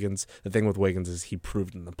 but the thing with Wiggins is he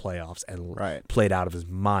proved in the playoffs and played out of his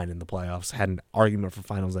mind in the playoffs, had an argument for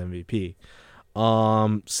finals MVP.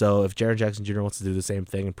 So if Jaren Jackson Jr. wants to do the same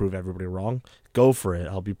thing and prove everybody wrong, go for it.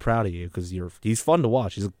 I'll be proud of you because he's fun to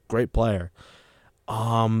watch. He's a great player.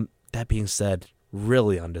 That being said,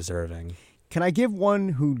 really undeserving. Can I give one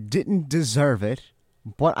who didn't deserve it,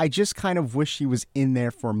 but I just kind of wish he was in there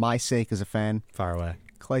for my sake as a fan? Fire away.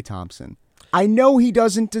 Klay Thompson. I know he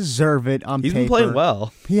doesn't deserve it on paper. He's been playing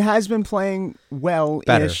well. He has been playing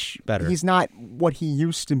well-ish. Better. He's not what he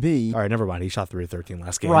used to be. All right, never mind. He shot 3 of 13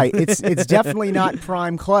 last game. Right. It's definitely not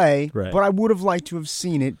prime Klay, right. But I would have liked to have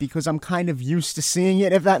seen it because I'm kind of used to seeing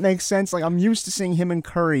it, if that makes sense. Like, I'm used to seeing him and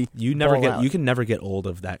Curry You can never get old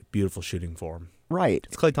of that beautiful shooting form. Right.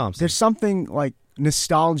 It's Klay Thompson. There's something, like,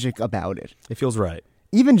 nostalgic about it. It feels right.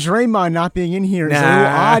 Even Draymond not being in here is a little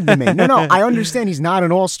odd to me. No, I understand he's not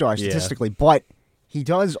an all-star statistically, but he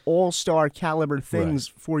does all-star caliber things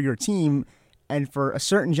for your team, and for a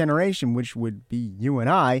certain generation, which would be you and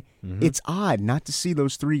I, it's odd not to see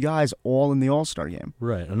those 3 guys all in the all-star game.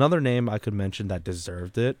 Right. Another name I could mention that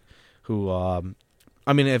deserved it, who,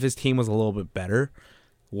 if his team was a little bit better,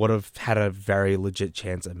 would have had a very legit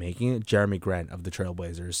chance at making it, Jeremy Grant of the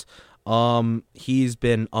Trailblazers. He's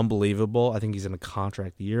been unbelievable. I think he's in a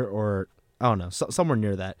contract year, or I don't know, somewhere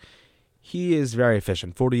near that. He is very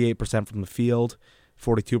efficient. 48% from the field,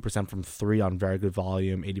 42% from 3 on very good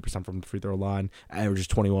volume, 80% from the free throw line, averages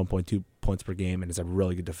 21.2 points per game, and is a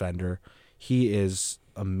really good defender. He is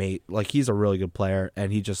he's a really good player,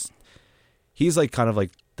 and he's like kind of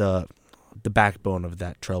like the backbone of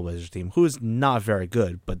that Trailblazers team, who is not very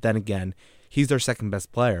good, but then again, he's their second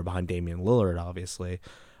best player behind Damian Lillard, obviously.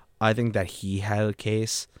 I think that he had a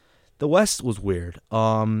case. The West was weird.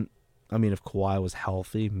 I mean, if Kawhi was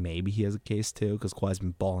healthy, maybe he has a case too, because Kawhi's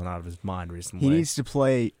been balling out of his mind recently. He needs to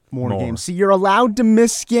play more games. See, you're allowed to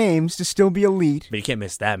miss games to still be elite. But you can't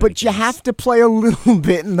miss that many But you games. have to play a little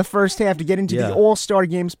bit in the first half to get into the All-Star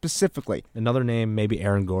game specifically. Another name, maybe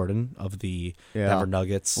Aaron Gordon of the Denver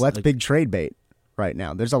Nuggets. Well, that's big trade bait right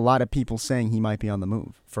now. There's a lot of people saying he might be on the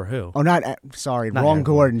move. For who? Oh, not wrong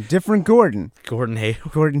Gordon. Different Gordon. Gordon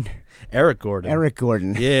Hayward. Gordon. Eric Gordon. Eric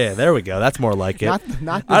Gordon. Yeah, there we go. That's more like it.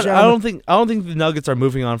 Not the I don't think the Nuggets are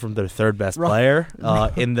moving on from their third best player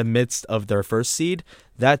in the midst of their first seed.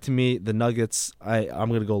 That to me, the Nuggets. I'm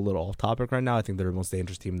going to go a little off topic right now. I think they're the most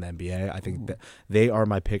dangerous team in the NBA. I think that they are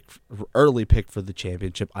my early pick for the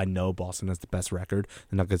championship. I know Boston has the best record.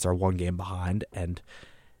 The Nuggets are one game behind, and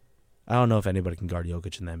I don't know if anybody can guard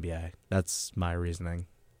Jokic in the NBA. That's my reasoning.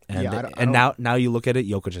 And now you look at it,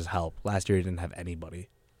 Jokic has help. Last year he didn't have anybody.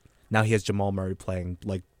 Now he has Jamal Murray playing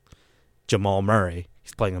like Jamal Murray.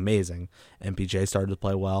 He's playing amazing. MPJ started to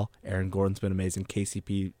play well. Aaron Gordon's been amazing.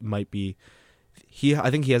 KCP might be. I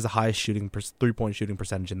think he has the highest 3-point shooting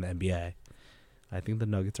percentage in the NBA. I think the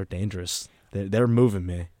Nuggets are dangerous. They're moving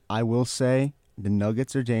me. I will say the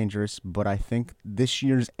Nuggets are dangerous, but I think this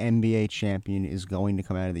year's NBA champion is going to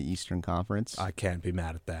come out of the Eastern Conference. I can't be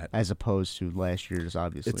mad at that. As opposed to last year's,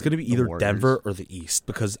 obviously. It's going to be either Warriors. Denver or the East,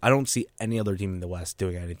 because I don't see any other team in the West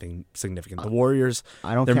doing anything significant. The Warriors,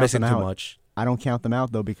 they're missing too much. I don't count them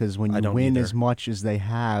out, though, because when you win as much as they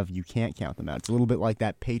have, you can't count them out. It's a little bit like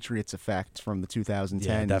that Patriots effect from the 2010s.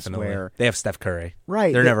 Yeah, definitely. Where they have Steph Curry.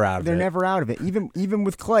 Right. They're never out of it. They're never out of it. Even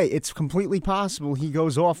with Clay, it's completely possible he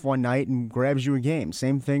goes off one night and grabs you a game.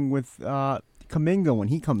 Same thing with Kuminga when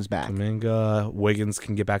he comes back. Kuminga, Wiggins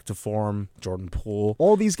can get back to form, Jordan Poole.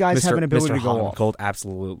 All these guys have an ability to go off. Cold,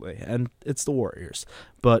 absolutely. And it's the Warriors.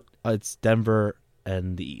 But it's Denver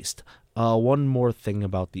and the East. One more thing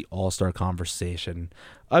about the All-Star conversation.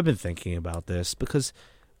 I've been thinking about this because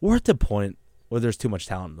we're at the point where there's too much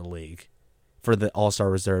talent in the league for the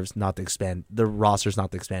All-Star reserves not to expand, the rosters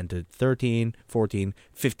not to expand to 13, 14,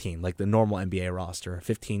 15, like the normal NBA roster,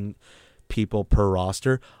 15 people per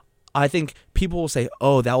roster. I think people will say,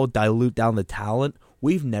 oh, that will dilute down the talent.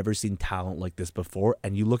 We've never seen talent like this before,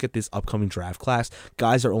 and you look at this upcoming draft class,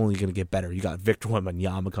 guys are only going to get better. You got Victor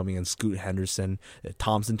Wembanyama coming in, Scoot Henderson, the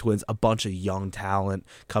Thompson twins, a bunch of young talent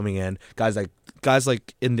coming in. Guys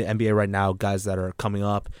like in the NBA right now, guys that are coming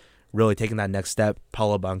up, really taking that next step.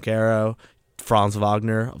 Paolo Banchero, Franz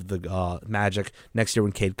Wagner of the Magic. Next year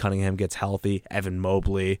when Cade Cunningham gets healthy, Evan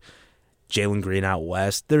Mobley, Jalen Green out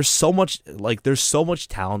west. There's so much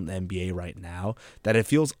talent in the NBA right now that it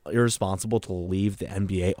feels irresponsible to leave the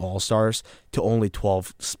NBA All-Stars to only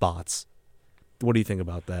 12 spots. What do you think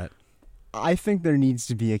about that? I think there needs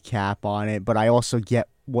to be a cap on it, but I also get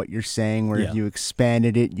what you're saying, where if you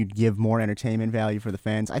expanded it, you'd give more entertainment value for the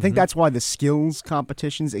fans. I think that's why the skills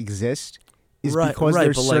competitions exist, because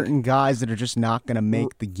there's certain guys that are just not going to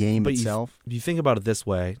make the game itself. If you think about it this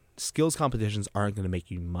way, skills competitions aren't going to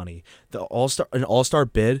make you money. An all-star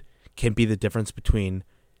bid can be the difference between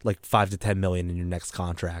like $5 to $10 million in your next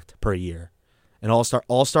contract per year. And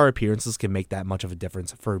all-star appearances can make that much of a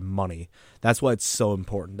difference for money. That's why it's so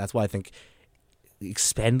important. That's why I think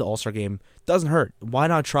expand the All-Star game doesn't hurt. Why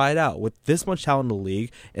not try it out? With this much talent in the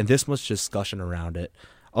league and this much discussion around it,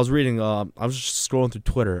 I was reading, I was just scrolling through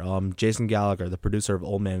Twitter. Jason Gallagher, the producer of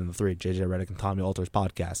Old Man and the Three, JJ Redick and Tommy Alter's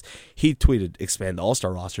podcast, he tweeted expand the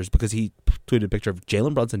All-Star rosters because he tweeted a picture of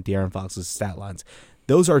Jalen Brunson, De'Aaron Fox's stat lines.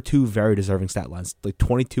 Those are two very deserving stat lines, like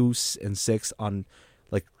 22 and 6 on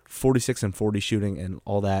like 46 and 40 shooting and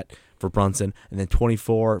all that for Brunson, and then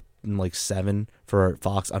 24 and like 7 for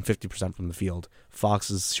Fox on 50% from the field. Fox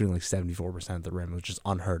is shooting like 74% at the rim, which is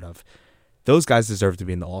unheard of. Those guys deserve to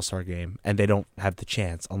be in the All-Star game, and they don't have the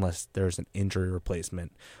chance unless there's an injury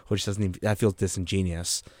replacement, which that feels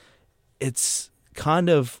disingenuous. It's kind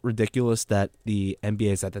of ridiculous that the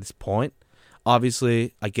NBA is at this point.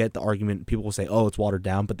 Obviously, I get the argument. People will say, oh, it's watered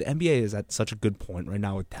down, but the NBA is at such a good point right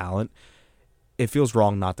now with talent. It feels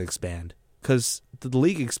wrong not to expand because the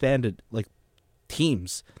league expanded like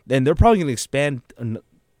teams, and they're probably going to expand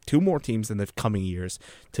 2 more teams in the coming years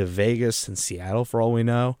to Vegas and Seattle for all we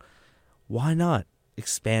know. Why not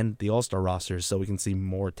expand the All-Star rosters so we can see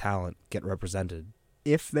more talent get represented?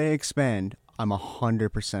 If they expand, I'm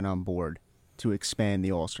 100% on board to expand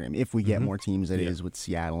the All-Star game if we get more teams that it is with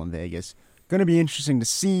Seattle and Vegas. Going to be interesting to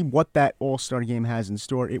see what that All-Star game has in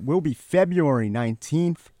store. It will be February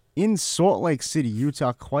 19th in Salt Lake City,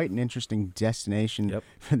 Utah. Quite an interesting destination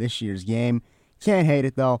for this year's game. Can't hate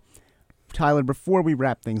it, though. Tyler, before we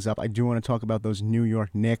wrap things up, I do want to talk about those New York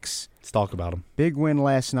Knicks. Let's talk about them. Big win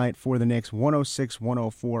last night for the Knicks,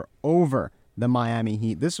 106-104 over the Miami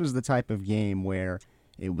Heat. This was the type of game where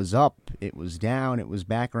it was up, it was down, it was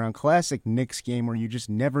back around. Classic Knicks game where you just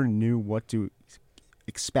never knew what to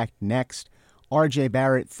expect next. R.J.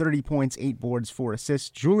 Barrett, 30 points, 8 boards, 4 assists.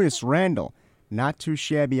 Julius Randle, not too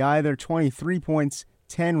shabby either, 23 points,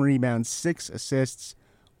 10 rebounds, 6 assists.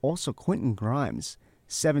 Also, Quentin Grimes,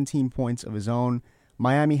 17 points of his own.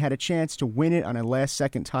 Miami had a chance to win it on a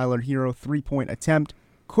last-second Tyler Hero 3-point attempt.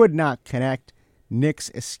 Could not connect. Knicks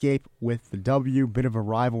escape with the W. Bit of a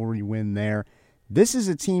rivalry win there. This is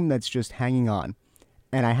a team that's just hanging on,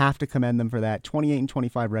 and I have to commend them for that.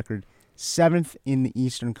 28-25 record, 7th in the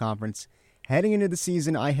Eastern Conference. Heading into the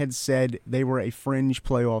season, I had said they were a fringe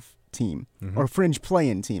playoff team, or fringe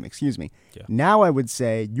play-in team, excuse me. Yeah. Now I would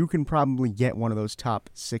say you can probably get one of those top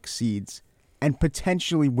 6 seeds and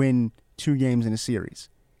potentially win 2 games in a series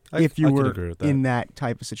if you were in that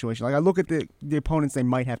type of situation. Like I look at the opponents they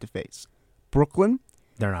might have to face. Brooklyn.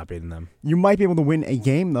 They're not beating them. You might be able to win a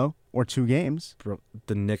game, though, or 2 games.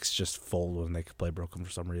 The Knicks just fold when they play Brooklyn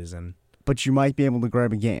for some reason. But you might be able to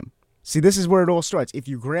grab a game. See, this is where it all starts. If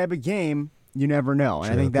you grab a game, you never know.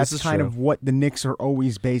 And I think that's kind of what the Knicks are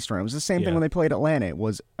always based around. It was the same thing when they played Atlanta. It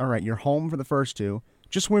was, all right, you're home for the first 2.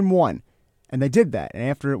 Just win 1. And they did that. And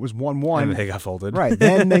after it was 1-1. And they got folded. Right.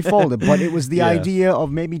 Then they folded. But it was the idea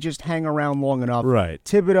of maybe just hang around long enough. Right.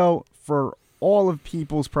 Thibodeau, for all of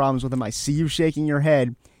people's problems with him, I see you shaking your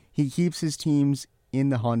head. He keeps his teams in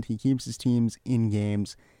the hunt. He keeps his teams in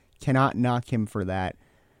games. Cannot knock him for that.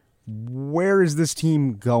 Where is this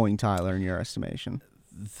team going, Tyler, in your estimation?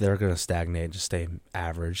 They're going to stagnate, just stay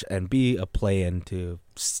average, and be a play-in to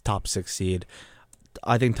top 6 seed.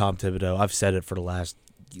 I think Tom Thibodeau, I've said it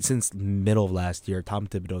since middle of last year, Tom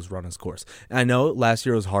Thibodeau's run his course. And I know last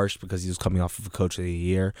year was harsh because he was coming off of a Coach of the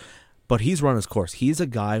Year, but he's run his course. He's a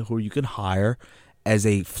guy who you can hire as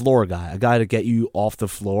a floor guy, a guy to get you off the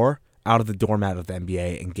floor, out of the doormat of the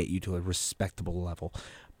NBA, and get you to a respectable level.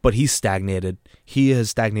 But he's stagnated. He has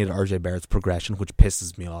stagnated R.J. Barrett's progression, which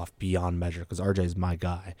pisses me off beyond measure because R.J. is my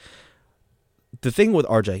guy. The thing with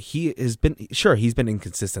R.J., he's been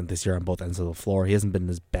inconsistent this year on both ends of the floor. He hasn't been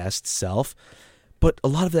his best self. But a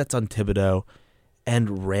lot of that's on Thibodeau and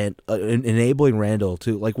enabling Randle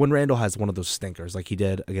to, like when Randle has one of those stinkers like he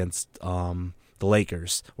did against the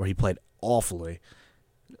Lakers where he played awfully.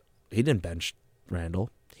 He didn't bench Randle.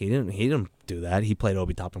 He didn't do that. He played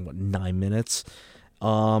Obi Toppin 9 minutes.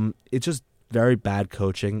 It's just very bad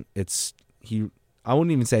coaching. I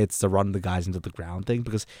wouldn't even say it's to run the guys into the ground thing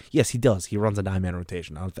because yes, he does. He runs a 9-man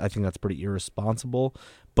rotation. I think that's pretty irresponsible,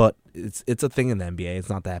 but it's a thing in the NBA. It's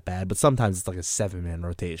not that bad, but sometimes it's like a 7-man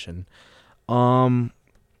rotation. What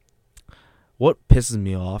pisses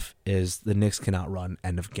me off is the Knicks cannot run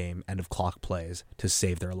end of game, end of clock plays to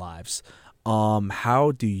save their lives.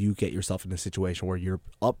 How do you get yourself in a situation where you're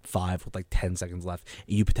up 5 with like 10 seconds left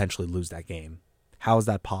and you potentially lose that game? How is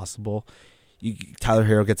that possible? Tyler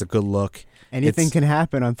Hero gets a good look. Anything can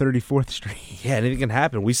happen on 34th Street. Yeah, anything can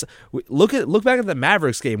happen. We look back at the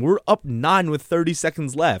Mavericks game. We're up 9 with 30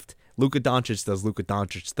 seconds left. Luka Doncic does Luka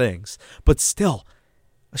Doncic things, but still,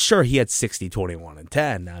 sure, he had 60, 21, and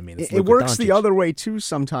 10. I mean, it works Doncic. The other way too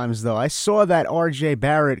sometimes, though. I saw that R.J.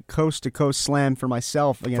 Barrett coast-to-coast slam for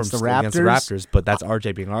myself against the Raptors. But that's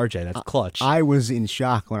R.J. being R.J. That's clutch. I was in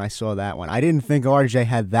shock when I saw that one. I didn't think R.J.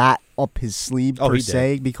 had that up his sleeve per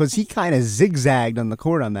se because he kind of zigzagged on the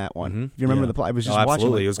court on that one. If you remember the play, I was just watching.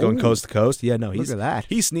 Absolutely, he was going coast to coast. Yeah, no, look at that.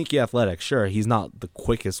 He's sneaky athletic. Sure, he's not the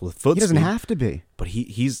quickest with foot. He doesn't speed, have to be, but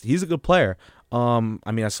he's a good player. I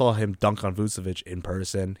mean, I saw him dunk on Vucevic in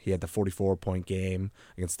person. He had the 44-point game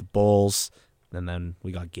against the Bulls, and then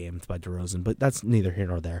we got gamed by DeRozan. But that's neither here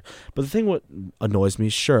nor there. But the thing what annoys me,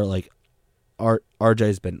 sure, like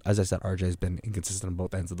RJ's been, as I said, RJ's been inconsistent on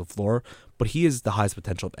both ends of the floor, but he is the highest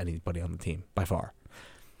potential of anybody on the team by far.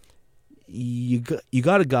 You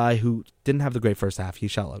got a guy who didn't have the great first half. He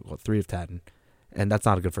shot like 3 of 10, and that's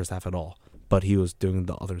not a good first half at all. But he was doing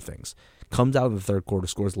the other things. Comes out in the third quarter,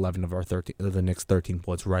 scores 11 of the Knicks' 13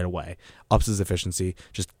 points right away. Ups his efficiency,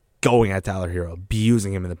 just going at Tyler Hero,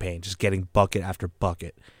 abusing him in the paint, just getting bucket after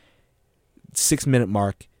bucket. 6-minute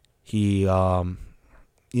mark, he, that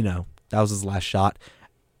was his last shot.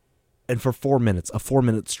 And for 4 minutes, a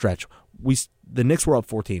 4-minute stretch, the Knicks were up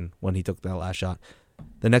 14 when he took that last shot.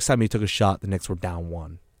 The next time he took a shot, the Knicks were down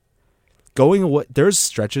 1. going away. There's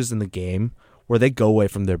stretches in the game where they go away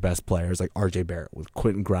from their best players, like R.J. Barrett with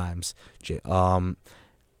Quentin Grimes.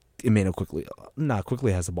 Emmanuel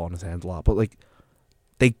Quickly has the ball in his hands a lot, but like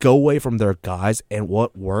they go away from their guys and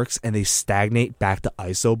what works, and they stagnate back to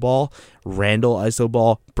ISO ball, Randall ISO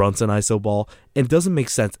ball, Brunson ISO ball, and it doesn't make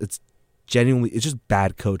sense. It's just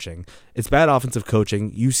bad coaching. It's bad offensive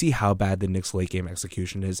coaching. You see how bad the Knicks' late game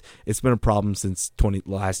execution is. It's been a problem since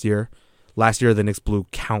last year. Last year, the Knicks blew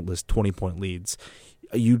countless 20-point leads.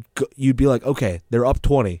 You'd be like, okay, they're up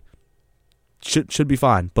 20. Should be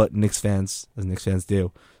fine. But Knicks fans, as Knicks fans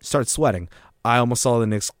do, start sweating. I almost saw the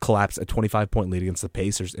Knicks collapse a 25-point lead against the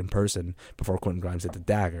Pacers in person before Quentin Grimes hit the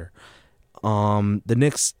dagger. The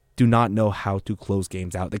Knicks do not know how to close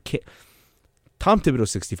games out. Tom Thibodeau's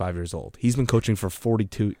 65 years old. He's been coaching for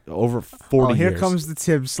over 40 years. Here comes the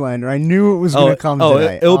Tibbs slander. I knew it was going to come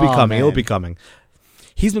today. It'll be coming. Man. It'll be coming.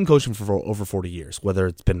 He's been coaching for over 40 years, whether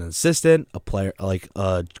it's been an assistant, a player, like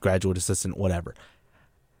a graduate assistant, whatever.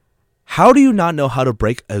 How do you not know how to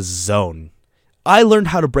break a zone? I learned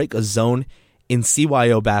how to break a zone in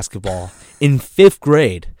CYO basketball in 5th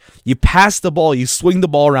grade. You pass the ball, you swing the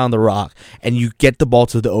ball around the rock, and you get the ball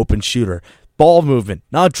to the open shooter. Ball movement,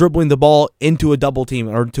 not dribbling the ball into a double team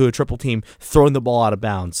or into a triple team, throwing the ball out of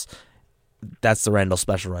bounds. That's the Randall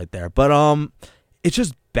special right there. But it's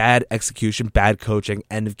just bad execution, bad coaching,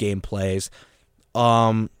 end of game plays.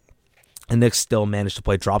 And Knicks still managed to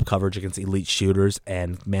play drop coverage against elite shooters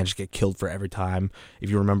and managed to get killed for every time.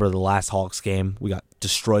 If you remember the last Hawks game, we got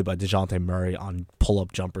destroyed by DeJounte Murray on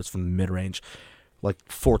pull-up jumpers from the mid-range, like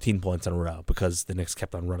 14 points in a row because the Knicks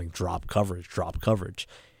kept on running drop coverage.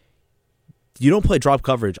 You don't play drop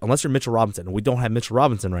coverage unless you're Mitchell Robinson, and we don't have Mitchell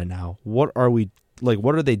Robinson right now. What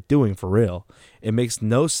are they doing for real? It makes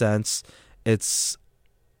no sense. It's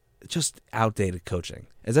just outdated coaching.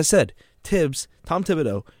 As I said, Tom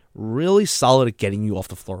Thibodeau, really solid at getting you off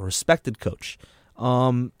the floor. Respected coach.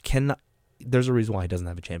 There's a reason why he doesn't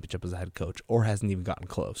have a championship as a head coach or hasn't even gotten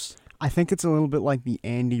close. I think it's a little bit like the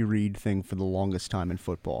Andy Reid thing for the longest time in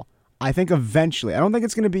football. I think eventually, I don't think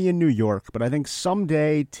it's going to be in New York, but I think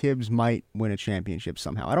someday Tibbs might win a championship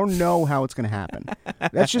somehow. I don't know how it's going to happen.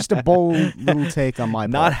 That's just a bold little take on my part.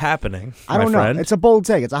 Not happening. I don't know. It's a bold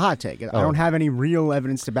take. It's a hot take. Oh. I don't have any real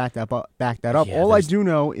evidence to back that up. Yeah, all I do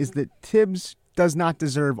know is that Tibbs does not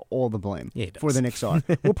deserve all the blame for the Knicks are.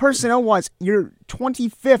 Well, personnel-wise, you're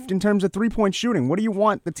 25th in terms of three-point shooting. What do you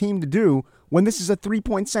want the team to do when this is a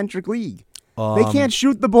three-point-centric league? They can't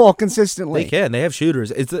shoot the ball consistently. They can. They have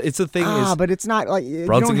shooters. It's the thing is, but it's not like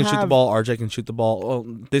Brunson can shoot the ball. RJ can shoot the ball. Well,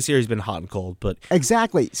 this year he's been hot and cold, but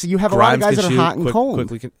exactly. So you have Grimes a lot of guys that are hot and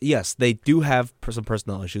cold. Yes, they do have some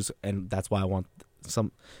personnel issues, and that's why I want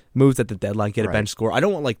some moves at the deadline. Get a bench score. I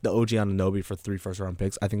don't want like the OG Anunoby for 3 first-round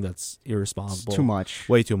picks. I think that's irresponsible. It's too much.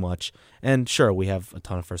 Way too much. And sure, we have a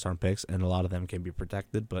ton of first-round picks, and a lot of them can be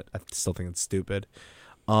protected, but I still think it's stupid.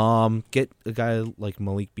 Get a guy like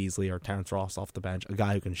Malik Beasley or Terrence Ross off the bench, a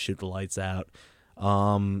guy who can shoot the lights out.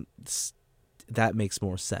 That makes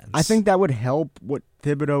more sense. I think that would help what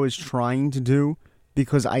Thibodeau is trying to do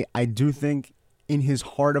because I do think in his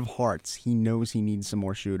heart of hearts he knows he needs some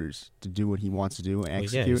more shooters to do what he wants to do and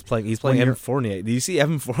execute. Yeah, he's playing Evan Fournier. Do you see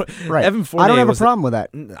Evan Fournier? Right. Evan Fournier. I don't have a problem with that.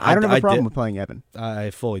 I don't have a problem with playing Evan.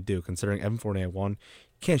 I fully do, considering Evan Fournier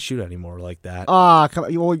can't shoot anymore like that.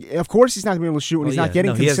 Well, of course he's not going to be able to shoot when he's not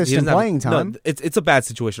getting consistent playing time. No, it's a bad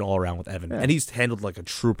situation all around with Evan, and he's handled like a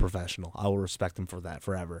true professional. I will respect him for that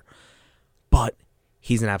forever. But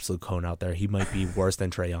he's an absolute cone out there. He might be worse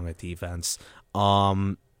than Trae Young at defense.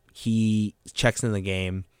 He checks in the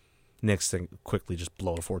game. Knicks quickly just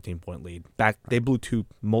blow a 14-point lead. They blew 2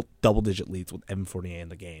 double-digit leads with Evan Fournier in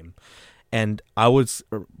the game. And I was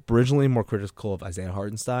originally more critical of Isaiah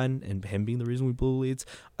Hartenstein and him being the reason we blew leads.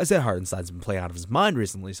 Isaiah Hartenstein's been playing out of his mind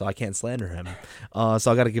recently, so I can't slander him.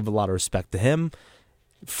 So I got to give a lot of respect to him.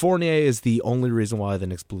 Fournier is the only reason why the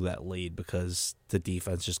Knicks blew that lead because the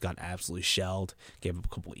defense just got absolutely shelled, gave up a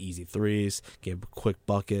couple easy threes, gave up quick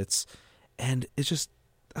buckets. And it's just,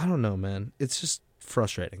 I don't know, man. It's just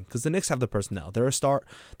frustrating because the Knicks have the personnel. They're a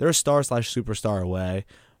star/superstar away,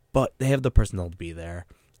 but they have the personnel to be there.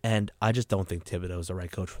 And I just don't think Thibodeau is the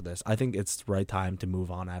right coach for this. I think it's the right time to move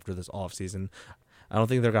on after this offseason. I don't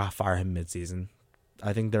think they're going to fire him midseason.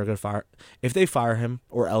 I think they're going to fire... If they fire him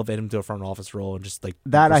or elevate him to a front office role and just like...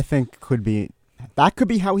 I think could be... That could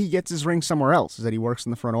be how he gets his ring somewhere else, is that he works in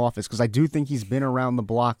the front office, because I do think he's been around the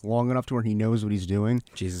block long enough to where he knows what he's doing.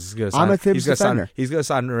 Jesus, he's I'm a Tibbs defender. He's going to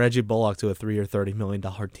sign Reggie Bullock to a 3-year, $30 million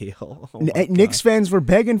deal. Knicks fans were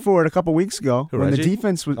begging for it a couple weeks ago when the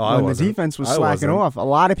defense was slacking off. A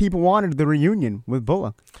lot of people wanted the reunion with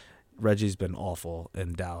Bullock. Reggie's been awful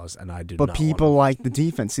in Dallas, and I do But not people like the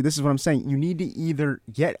defense. See, this is what I'm saying. You need to either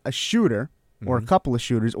get a shooter or a couple of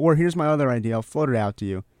shooters, or here's my other idea. I'll float it out to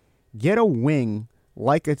you. Get a wing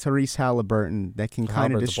like a Tyrese Halliburton that can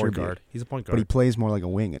kind of distribute. Point guard. He's a point guard. But he plays more like a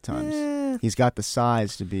wing at times. He's got the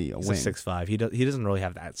size to be a wing. He's 6'5". He doesn't really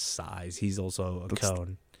have that size. He's also a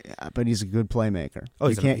cone. Yeah, but he's a good playmaker. Oh,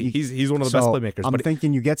 he's one of the best playmakers. I'm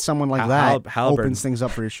thinking you get someone like that, opens things up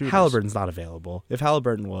for your shooters. Halliburton's not available. If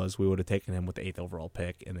Halliburton was, we would have taken him with the 8th overall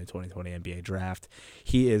pick in the 2020 NBA draft.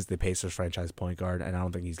 He is the Pacers franchise point guard, and I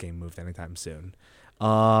don't think he's getting moved anytime soon.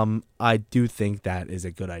 I do think that is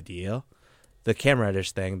a good idea. The Cam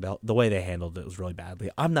Reddish thing, the way they handled it was really badly.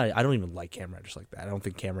 I don't even like Cam Reddish like that. I don't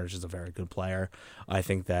think Cam Reddish is a very good player. I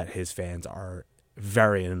think that his fans are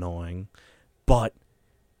very annoying, but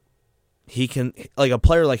he can, like, a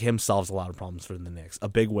player like him solves a lot of problems for the Knicks. A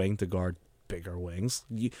big wing to guard bigger wings.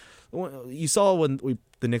 You saw when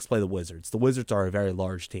the Knicks play the Wizards. The Wizards are a very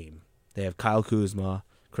large team. They have Kyle Kuzma,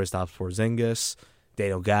 Kristaps Porzingis,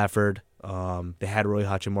 Daniel Gafford. They had Rui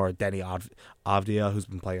Hachimura, Denny Avdia, who's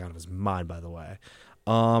been playing out of his mind, by the way.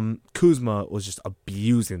 Kuzma was just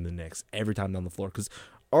abusing the Knicks every time down the floor because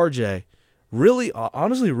RJ, really,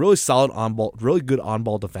 honestly, really solid on-ball, really good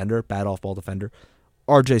on-ball defender, bad off-ball defender.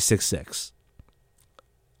 RJ 6'6".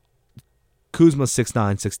 Kuzma 6'9",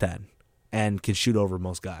 6'10", and can shoot over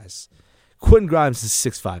most guys. Quentin Grimes is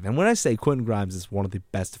 6'5", and when I say Quentin Grimes is one of the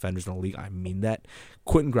best defenders in the league, I mean that.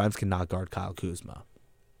 Quentin Grimes cannot guard Kyle Kuzma.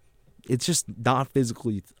 It's just not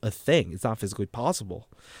physically a thing. It's not physically possible.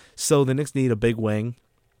 So the Knicks need a big wing.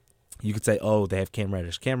 You could say, oh, they have Cam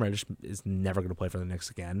Reddish. Cam Reddish is never going to play for the Knicks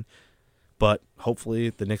again. But hopefully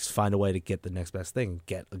the Knicks find a way to get the next best thing,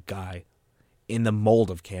 get a guy in the mold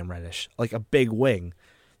of Cam Reddish, like a big wing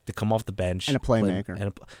to come off the bench. And a playmaker. And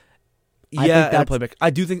a playmaker. I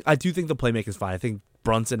do think the playmaking is fine. I think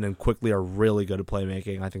Brunson and Quickly are really good at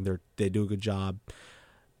playmaking. I think they do a good job.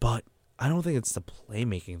 But I don't think it's the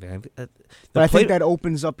playmaking thing. I think that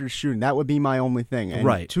opens up your shooting. That would be my only thing. And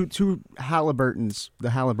right. To the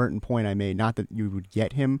Halliburton point I made, not that you would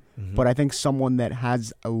get him, but I think someone that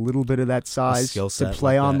has a little bit of that size to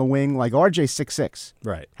play on the wing, like RJ 6'6".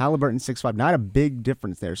 Right. Halliburton 6'5". Not a big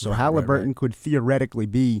difference there. So Halliburton could theoretically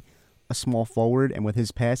be a small forward, and with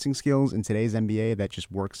his passing skills in today's NBA, that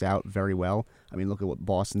just works out very well. I mean, look at what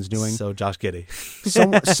Boston's doing. So Josh Giddey.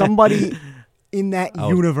 Somebody in that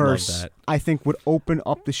universe, I think, would open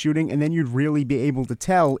up the shooting, and then you'd really be able to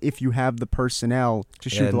tell if you have the personnel to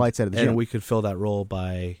shoot the lights out of the gym. And we could fill that role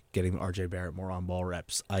by getting RJ Barrett more on-ball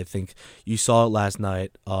reps. I think you saw it last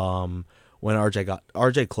night when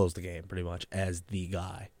RJ closed the game pretty much as the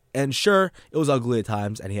guy. And sure, it was ugly at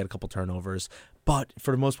times, and he had a couple turnovers. But for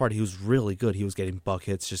the most part, he was really good. He was getting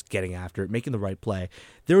buckets, just getting after it, making the right play.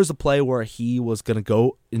 There was a play where he was going to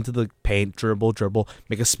go into the paint, dribble,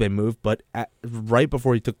 make a spin move. But right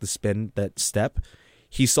before he took the spin, that step,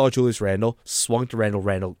 he saw Julius Randle, swung to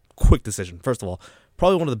Randle, quick decision. First of all,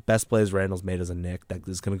 probably one of the best plays Randle's made as a Knick that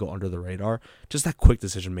is going to go under the radar. Just that quick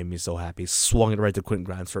decision made me so happy. Swung it right to Quentin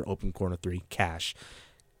Grimes for an open corner three, cash.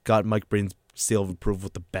 Got Mike Breen's seal of approval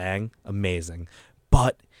with the bang. Amazing.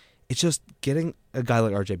 But it's just getting a guy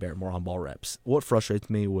like RJ Barrett more on-ball reps. What frustrates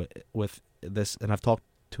me with this, and I've talked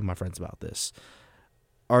to my friends about this,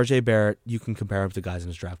 RJ Barrett, you can compare him to guys in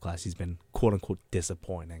his draft class. He's been quote-unquote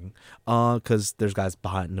disappointing because there's guys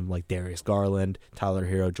behind him like Darius Garland, Tyler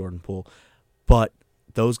Hero, Jordan Poole. But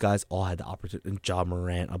those guys all had the opportunity, and Ja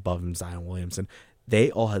Morant above him, Zion Williamson.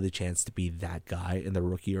 They all had the chance to be that guy in their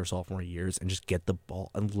rookie or sophomore years and just get the ball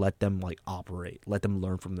and let them operate, let them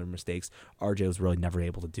learn from their mistakes. RJ was really never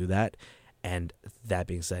able to do that. And that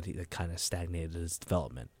being said, he kind of stagnated his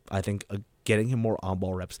development. I think getting him more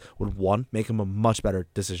on-ball reps would, 1, make him a much better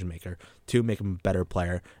decision maker, 2, make him a better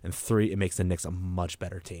player, and 3, it makes the Knicks a much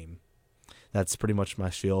better team. That's pretty much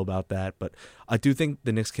my spiel about that. But I do think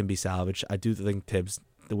the Knicks can be salvaged. I do think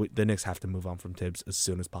the Knicks have to move on from Tibbs as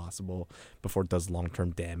soon as possible before it does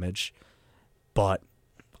long-term damage. But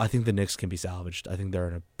I think the Knicks can be salvaged. I think they're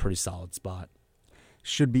in a pretty solid spot.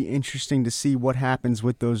 Should be interesting to see what happens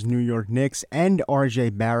with those New York Knicks and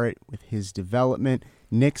RJ Barrett with his development.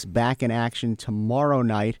 Knicks back in action tomorrow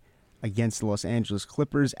night against the Los Angeles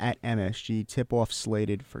Clippers at MSG. Tip-off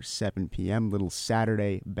slated for 7 p.m. Little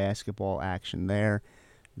Saturday basketball action there.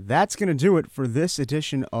 That's going to do it for this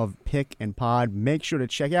edition of Pick and Pod. Make sure to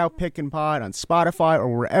check out Pick and Pod on Spotify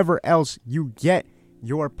or wherever else you get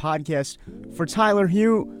your podcast. For Tyler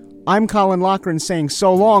Hugh, I'm Colin Loughran saying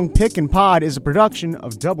so long. Pick and Pod is a production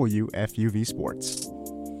of WFUV Sports.